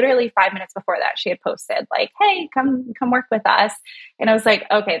literally 5 minutes before that, she had posted like, hey, come work with us. And I was like,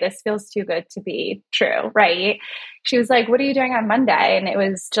 okay, this feels too good to be true. Right. She was like, what are you doing on Monday? And it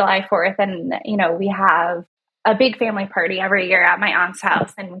was July 4th. And, we have a big family party every year at my aunt's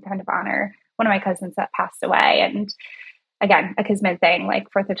house, and we kind of honor one of my cousins that passed away. And again, a Kismet thing, like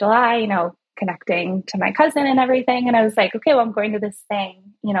 4th of July, connecting to my cousin and everything. And I was like, okay, well, I'm going to this thing,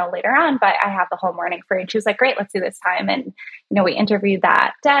 later on, but I have the whole morning free. And she was like, great, let's do this time. And, we interviewed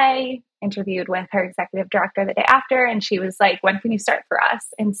that day, interviewed with her executive director the day after. And she was like, when can you start for us?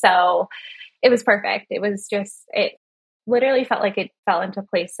 And so it was perfect. It was just, it literally felt like it fell into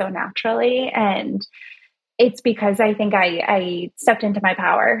place so naturally. And it's because I think I stepped into my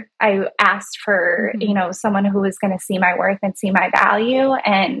power. I asked for, someone who was going to see my worth and see my value.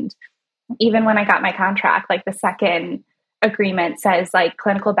 And even when I got my contract, like the second agreement says like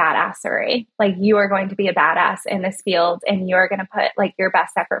clinical badassery, like you are going to be a badass in this field and you're going to put like your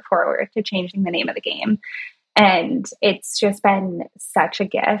best effort forward to changing the name of the game. And it's just been such a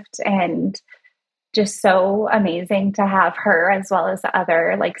gift and just so amazing to have her as well as the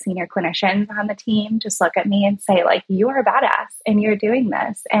other like senior clinicians on the team just look at me and say like, you are a badass and you're doing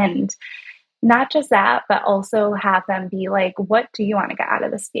this. And not just that, but also have them be like, what do you want to get out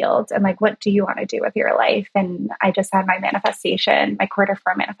of this field? And like, what do you want to do with your life? And I just had my quarter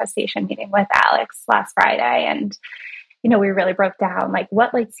four manifestation meeting with Alex last Friday. And, we really broke down like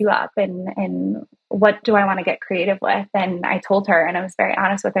what lights you up and what do I want to get creative with? And I told her, and I was very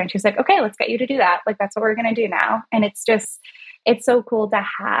honest with her, and she was like, okay, let's get you to do that. Like, that's what we're going to do now. And it's so cool to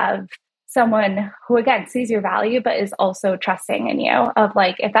have someone who again sees your value, but is also trusting in you of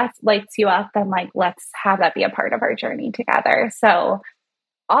like, if that lights you up, then like, let's have that be a part of our journey together. So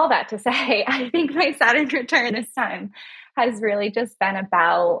all that to say, I think my Saturn return this time has really just been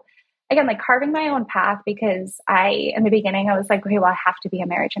about, again, like carving my own path, because in the beginning, I was like, okay, well, I have to be a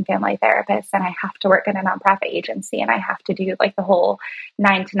marriage and family therapist and I have to work in a nonprofit agency and I have to do like the whole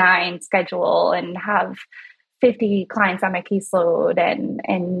 9 to 9 schedule and have 50 clients on my caseload.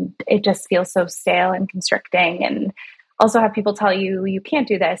 And it just feels so stale and constricting. And also have people tell you, you can't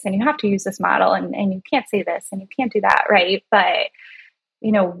do this and you have to use this model and you can't say this and you can't do that. Right. But,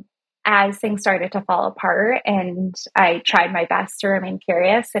 as things started to fall apart and I tried my best to remain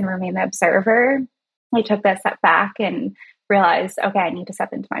curious and remain the observer, I took that step back and realized, okay, I need to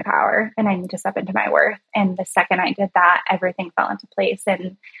step into my power and I need to step into my worth. And the second I did that, everything fell into place.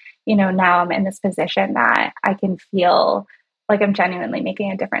 And, now I'm in this position that I can feel like I'm genuinely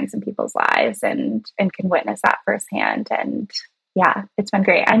making a difference in people's lives and can witness that firsthand. And yeah, it's been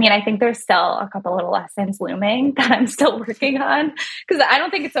great. I mean, I think there's still a couple little lessons looming that I'm still working on because I don't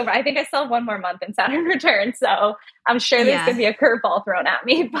think it's over. I think I still have 1 more month in Saturn return. So I'm sure there's going to be a curveball thrown at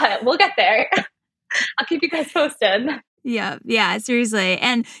me, but we'll get there. I'll keep you guys posted. Yeah, seriously.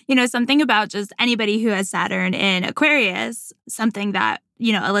 And, something about just anybody who has Saturn in Aquarius, something that,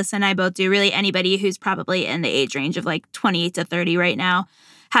 Alyssa and I both do, really anybody who's probably in the age range of like 28 to 30 right now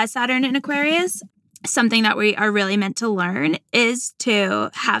has Saturn in Aquarius. Something that we are really meant to learn is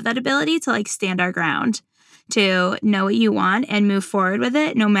to have that ability to like stand our ground, to know what you want and move forward with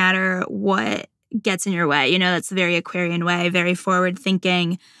it no matter what gets in your way. That's the very Aquarian way, very forward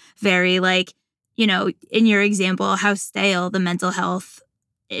thinking, very like, in your example, how stale the mental health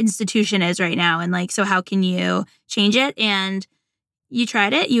institution is right now. And like, so how can you change it? And you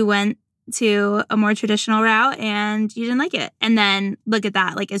tried it, you went to a more traditional route and you didn't like it. And then look at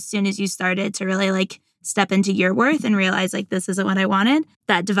that, like as soon as you started to really like step into your worth and realize like this isn't what I wanted,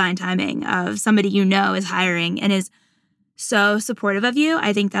 that divine timing of somebody is hiring and is so supportive of you.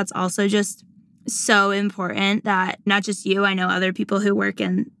 I think that's also just so important that not just you, I know other people who work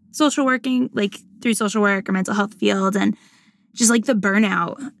in social working, like through social work or mental health field, and just like the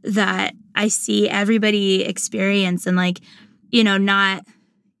burnout that I see everybody experience and like, not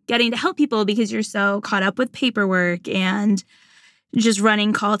getting to help people because you're so caught up with paperwork and just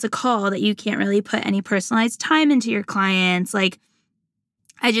running call to call that you can't really put any personalized time into your clients. Like,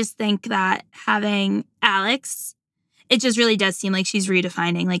 I just think that having Alex, it just really does seem like she's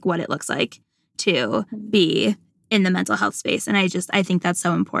redefining like what it looks like to be in the mental health space. And I think that's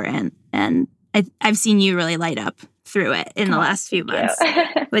so important. And I've seen you really light up through it in the last few months,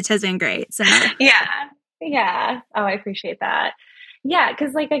 which has been great. So yeah. Oh, I appreciate that. Yeah,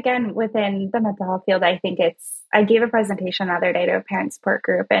 because like, again, within the mental health field, I think I gave a presentation the other day to a parent support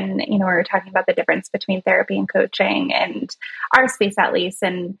group and, we were talking about the difference between therapy and coaching and our space at least.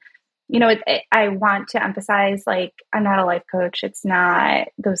 And, I want to emphasize, like, I'm not a life coach. It's not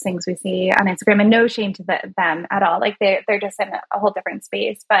those things we see on Instagram, and no shame to them at all. Like they're just in a whole different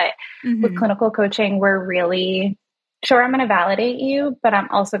space. But with Mm-hmm. clinical coaching, we're really sure, I'm going to validate you, but I'm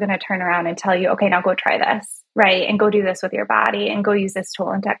also going to turn around and tell you, okay, now go try this, right? And go do this with your body and go use this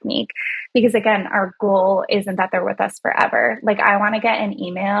tool and technique. Because again, our goal isn't that they're with us forever. Like, I want to get an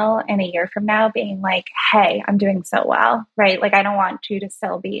email in a year from now being like, hey, I'm doing so well, right? Like, I don't want you to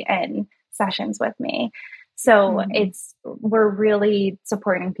still be in sessions with me. So Mm-hmm. we're really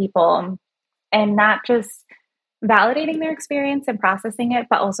supporting people and not just validating their experience and processing it,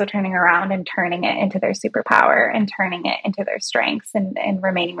 but also turning around and turning it into their superpower and turning it into their strengths and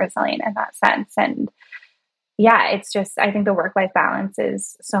remaining resilient in that sense. And yeah, it's just, I think the work-life balance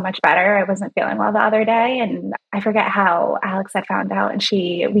is so much better. I wasn't feeling well the other day, and I forget how Alex had found out, and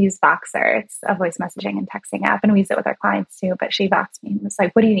we use Voxer. It's a voice messaging and texting app, and we use it with our clients too. But she voxed me and was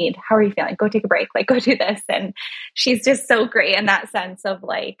like, what do you need? How are you feeling? Go take a break. Like, go do this. And she's just so great in that sense of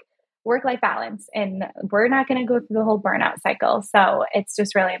like work-life balance. And we're not going to go through the whole burnout cycle. So it's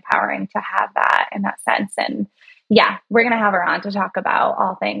just really empowering to have that in that sense. And yeah, we're going to have her on to talk about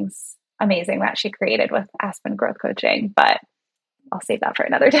all things amazing that she created with Aspen Growth Coaching, but I'll save that for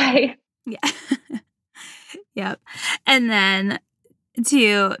another day. Yeah. Yep. And then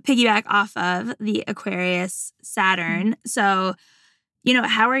to piggyback off of the Aquarius Saturn. So,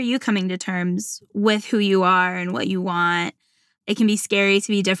 how are you coming to terms with who you are and what you want? It can be scary to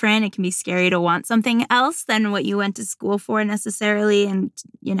be different. It can be scary to want something else than what you went to school for necessarily, and,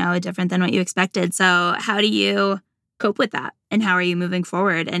 different than what you expected. So how do you cope with that? And how are you moving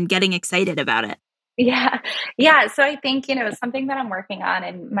forward and getting excited about it? Yeah. Yeah. So I think, something that I'm working on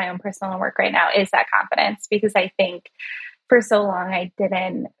in my own personal work right now is that confidence, because I think for so long I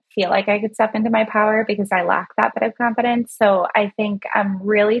didn't feel like I could step into my power because I lacked that bit of confidence. So I think I'm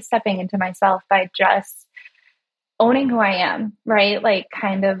really stepping into myself by just owning who I am, right? Like,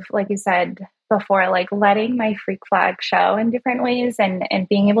 kind of like you said before, like letting my freak flag show in different ways, and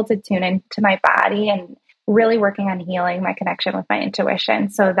being able to tune into my body and really working on healing my connection with my intuition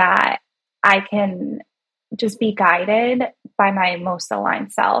so that I can just be guided by my most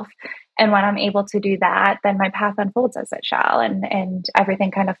aligned self. And when I'm able to do that, then my path unfolds as it shall, and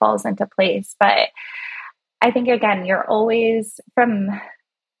everything kind of falls into place. But I think, again, you're always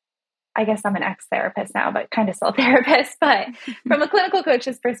I guess I'm an ex-therapist now, but kind of still a therapist. But from a clinical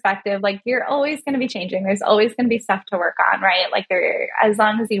coach's perspective, like, you're always going to be changing. There's always going to be stuff to work on, right? Like, as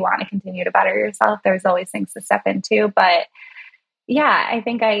long as you want to continue to better yourself, there's always things to step into. But yeah, I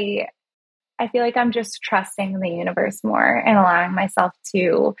think I feel like I'm just trusting the universe more and allowing myself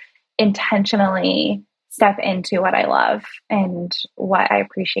to intentionally step into what I love and what I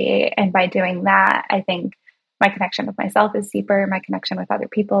appreciate. And by doing that, I think my connection with myself is deeper, my connection with other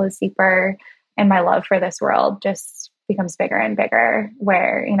people is deeper, and my love for this world just becomes bigger and bigger,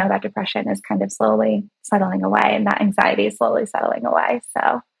 where, that depression is kind of slowly settling away and that anxiety is slowly settling away.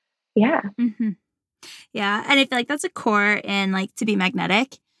 So, yeah. Mm-hmm. Yeah. And I feel like that's a core in like To Be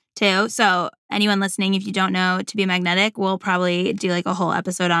Magnetic too. So anyone listening, if you don't know To Be Magnetic, we'll probably do like a whole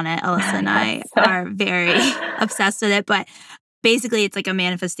episode on it. Alyssa and I are very obsessed with it, but basically it's like a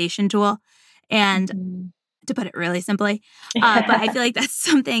manifestation tool. And mm-hmm. to put it really simply, but I feel like that's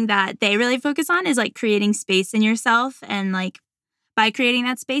something that they really focus on, is like creating space in yourself. And like by creating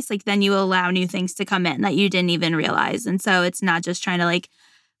that space, like then you allow new things to come in that you didn't even realize. And so it's not just trying to like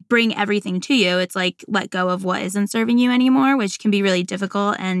bring everything to you. It's like let go of what isn't serving you anymore, which can be really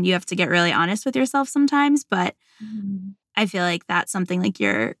difficult. And you have to get really honest with yourself sometimes. But I feel like that's something like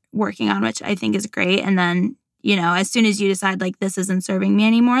you're working on, which I think is great. And then, as soon as you decide like this isn't serving me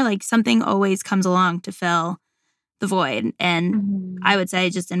anymore, like something always comes along to fill the void. And I would say,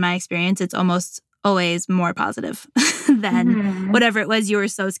 just in my experience, it's almost always more positive than whatever it was you were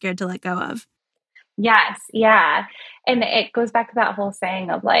so scared to let go of. Yes. Yeah. And it goes back to that whole saying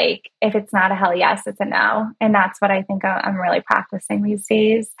of like, if it's not a hell yes, it's a no. And that's what I think I'm really practicing these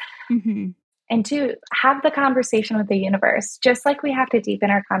days. Mm-hmm. And to have the conversation with the universe, just like we have to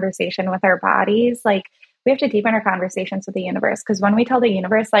deepen our conversation with our bodies, like we have to deepen our conversations with the universe. Because when we tell the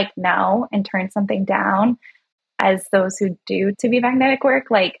universe like no and turn something down, as those who do To Be Magnetic work,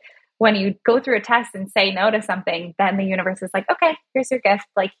 like when you go through a test and say no to something, then the universe is like, okay, here's your gift.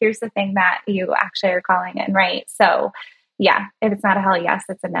 Like, here's the thing that you actually are calling in, right? So yeah, if it's not a hell yes,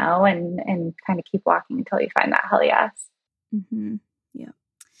 it's a no, and kind of keep walking until you find that hell yes. Mm-hmm. Yeah.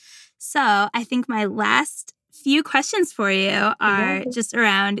 So I think my last few questions for you are just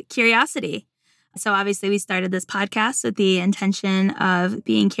around curiosity. So obviously we started this podcast with the intention of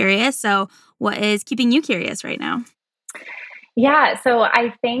being curious. So what is keeping you curious right now? Yeah. So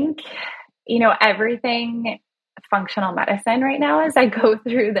I think, everything functional medicine right now as I go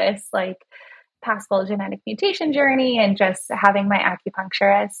through this like possible genetic mutation journey and just having my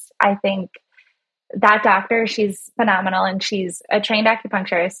acupuncturist, I think that doctor, she's phenomenal and she's a trained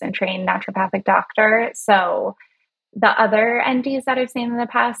acupuncturist and trained naturopathic doctor. So the other NDs that I've seen in the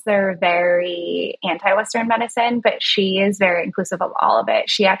past, they're very anti-Western medicine, but she is very inclusive of all of it.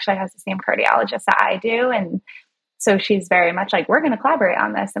 She actually has the same cardiologist that I do. And so she's very much like, we're going to collaborate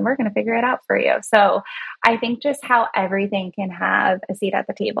on this and we're going to figure it out for you. So I think just how everything can have a seat at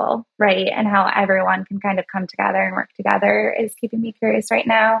the table, right? And how everyone can kind of come together and work together is keeping me curious right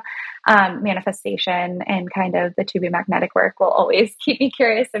now. Manifestation and kind of the 2B magnetic work will always keep me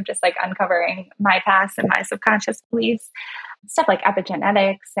curious of just like uncovering my past and my subconscious beliefs. Stuff like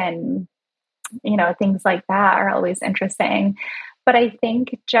epigenetics and, things like that are always interesting. But I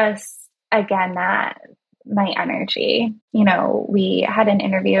think just, again, that my energy. We had an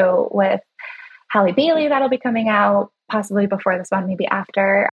interview with Halle Bailey that'll be coming out possibly before this one, maybe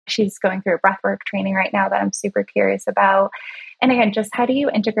after. She's going through a breathwork training right now that I'm super curious about. And again, just how do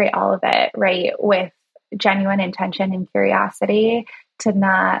you integrate all of it, right, with genuine intention and curiosity to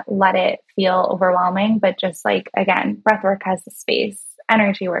not let it feel overwhelming, but just like, again, breathwork has a space,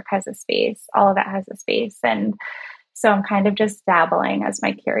 energy work has a space, all of it has a space. And so I'm kind of just dabbling as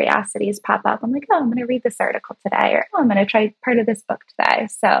my curiosities pop up. I'm like, oh, I'm going to read this article today, or oh, I'm going to try part of this book today.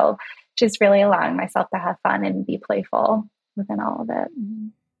 So just really allowing myself to have fun and be playful within all of it.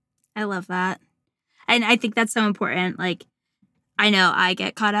 I love that. And I think that's so important. Like, I know I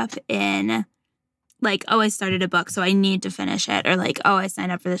get caught up in like, oh, I started a book, so I need to finish it. Or like, oh, I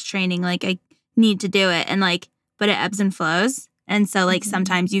signed up for this training, like I need to do it. And like, but it ebbs and flows. And so like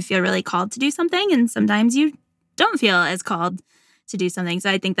sometimes you feel really called to do something and sometimes you don't feel as called to do something. So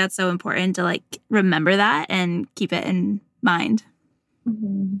I think that's so important to like remember that and keep it in mind.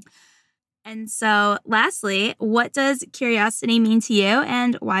 Mm-hmm. And so lastly, what does curiosity mean to you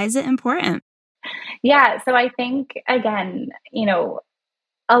and why is it important? Yeah. So I think, again,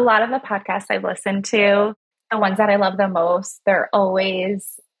 a lot of the podcasts I've listened to, the ones that I love the most, they're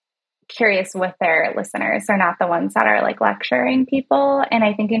always curious with their listeners. They're not the ones that are like lecturing people. And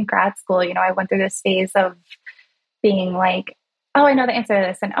I think in grad school, I went through this phase of being like, oh, I know the answer to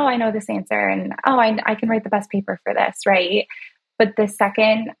this. And oh, I know this answer. And oh, I can write the best paper for this. Right. But the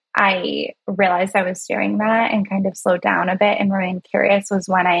second I realized I was doing that and kind of slowed down a bit and remained curious was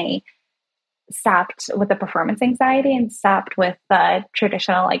when I stopped with the performance anxiety and stopped with the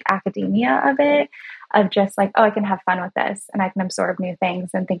traditional like academia of it, of just like, oh, I can have fun with this and I can absorb new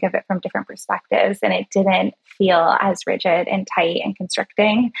things and think of it from different perspectives. And it didn't feel as rigid and tight and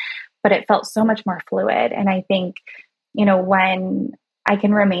constricting, but it felt so much more fluid. And I think, when I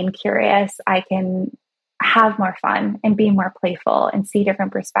can remain curious, I can have more fun and be more playful and see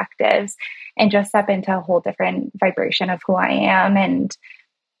different perspectives and just step into a whole different vibration of who I am. And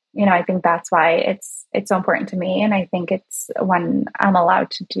I think that's why it's so important to me. And I think it's when I'm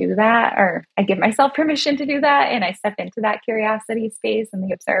allowed to do that, or I give myself permission to do that, and I step into that curiosity space and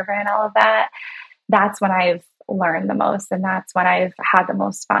the observer and all of that, that's when I've learned the most. And that's when I've had the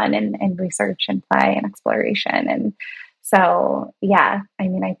most fun and research and play and exploration. And so, yeah,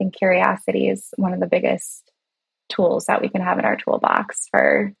 I think curiosity is one of the biggest tools that we can have in our toolbox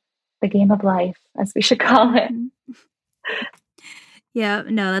for the game of life, as we should call it. Yeah,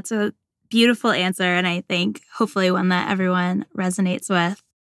 no, that's a beautiful answer. And I think hopefully one that everyone resonates with.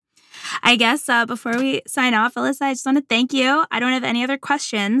 I guess before we sign off, Alyssa, I just want to thank you. I don't have any other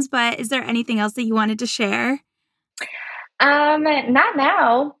questions, but is there anything else that you wanted to share? Not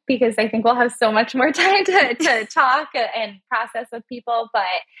now, because I think we'll have so much more time to talk and process with people. But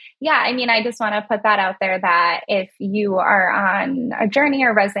yeah, I just want to put that out there that if you are on a journey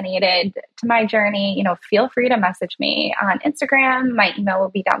or resonated to my journey, feel free to message me on Instagram. My email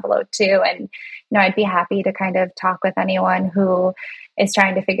will be down below too. And, I'd be happy to kind of talk with anyone who is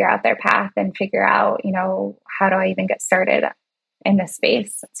trying to figure out their path and figure out, how do I even get started in this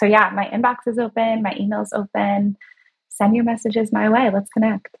space? So yeah, my inbox is open. My email's open. Send your messages my way. Let's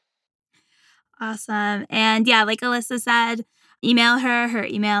connect. Awesome. And yeah, like Alyssa said, email her. Her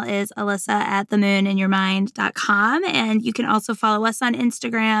email is alyssa@themoon인yourmind.com. And you can also follow us on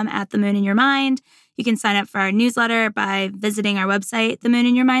Instagram @themoonинyourmind. You can sign up for our newsletter by visiting our website,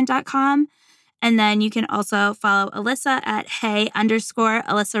 themoonинyourmind.com. And then you can also follow Alyssa at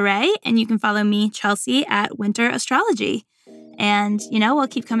 @hey_Alyssa Ray. And you can follow me, Chelsea, @Winter Astrology. And, we'll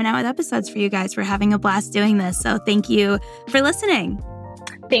keep coming out with episodes for you guys. We're having a blast doing this. So thank you for listening.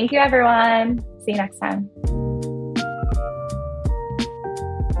 Thank you, everyone. See you next time.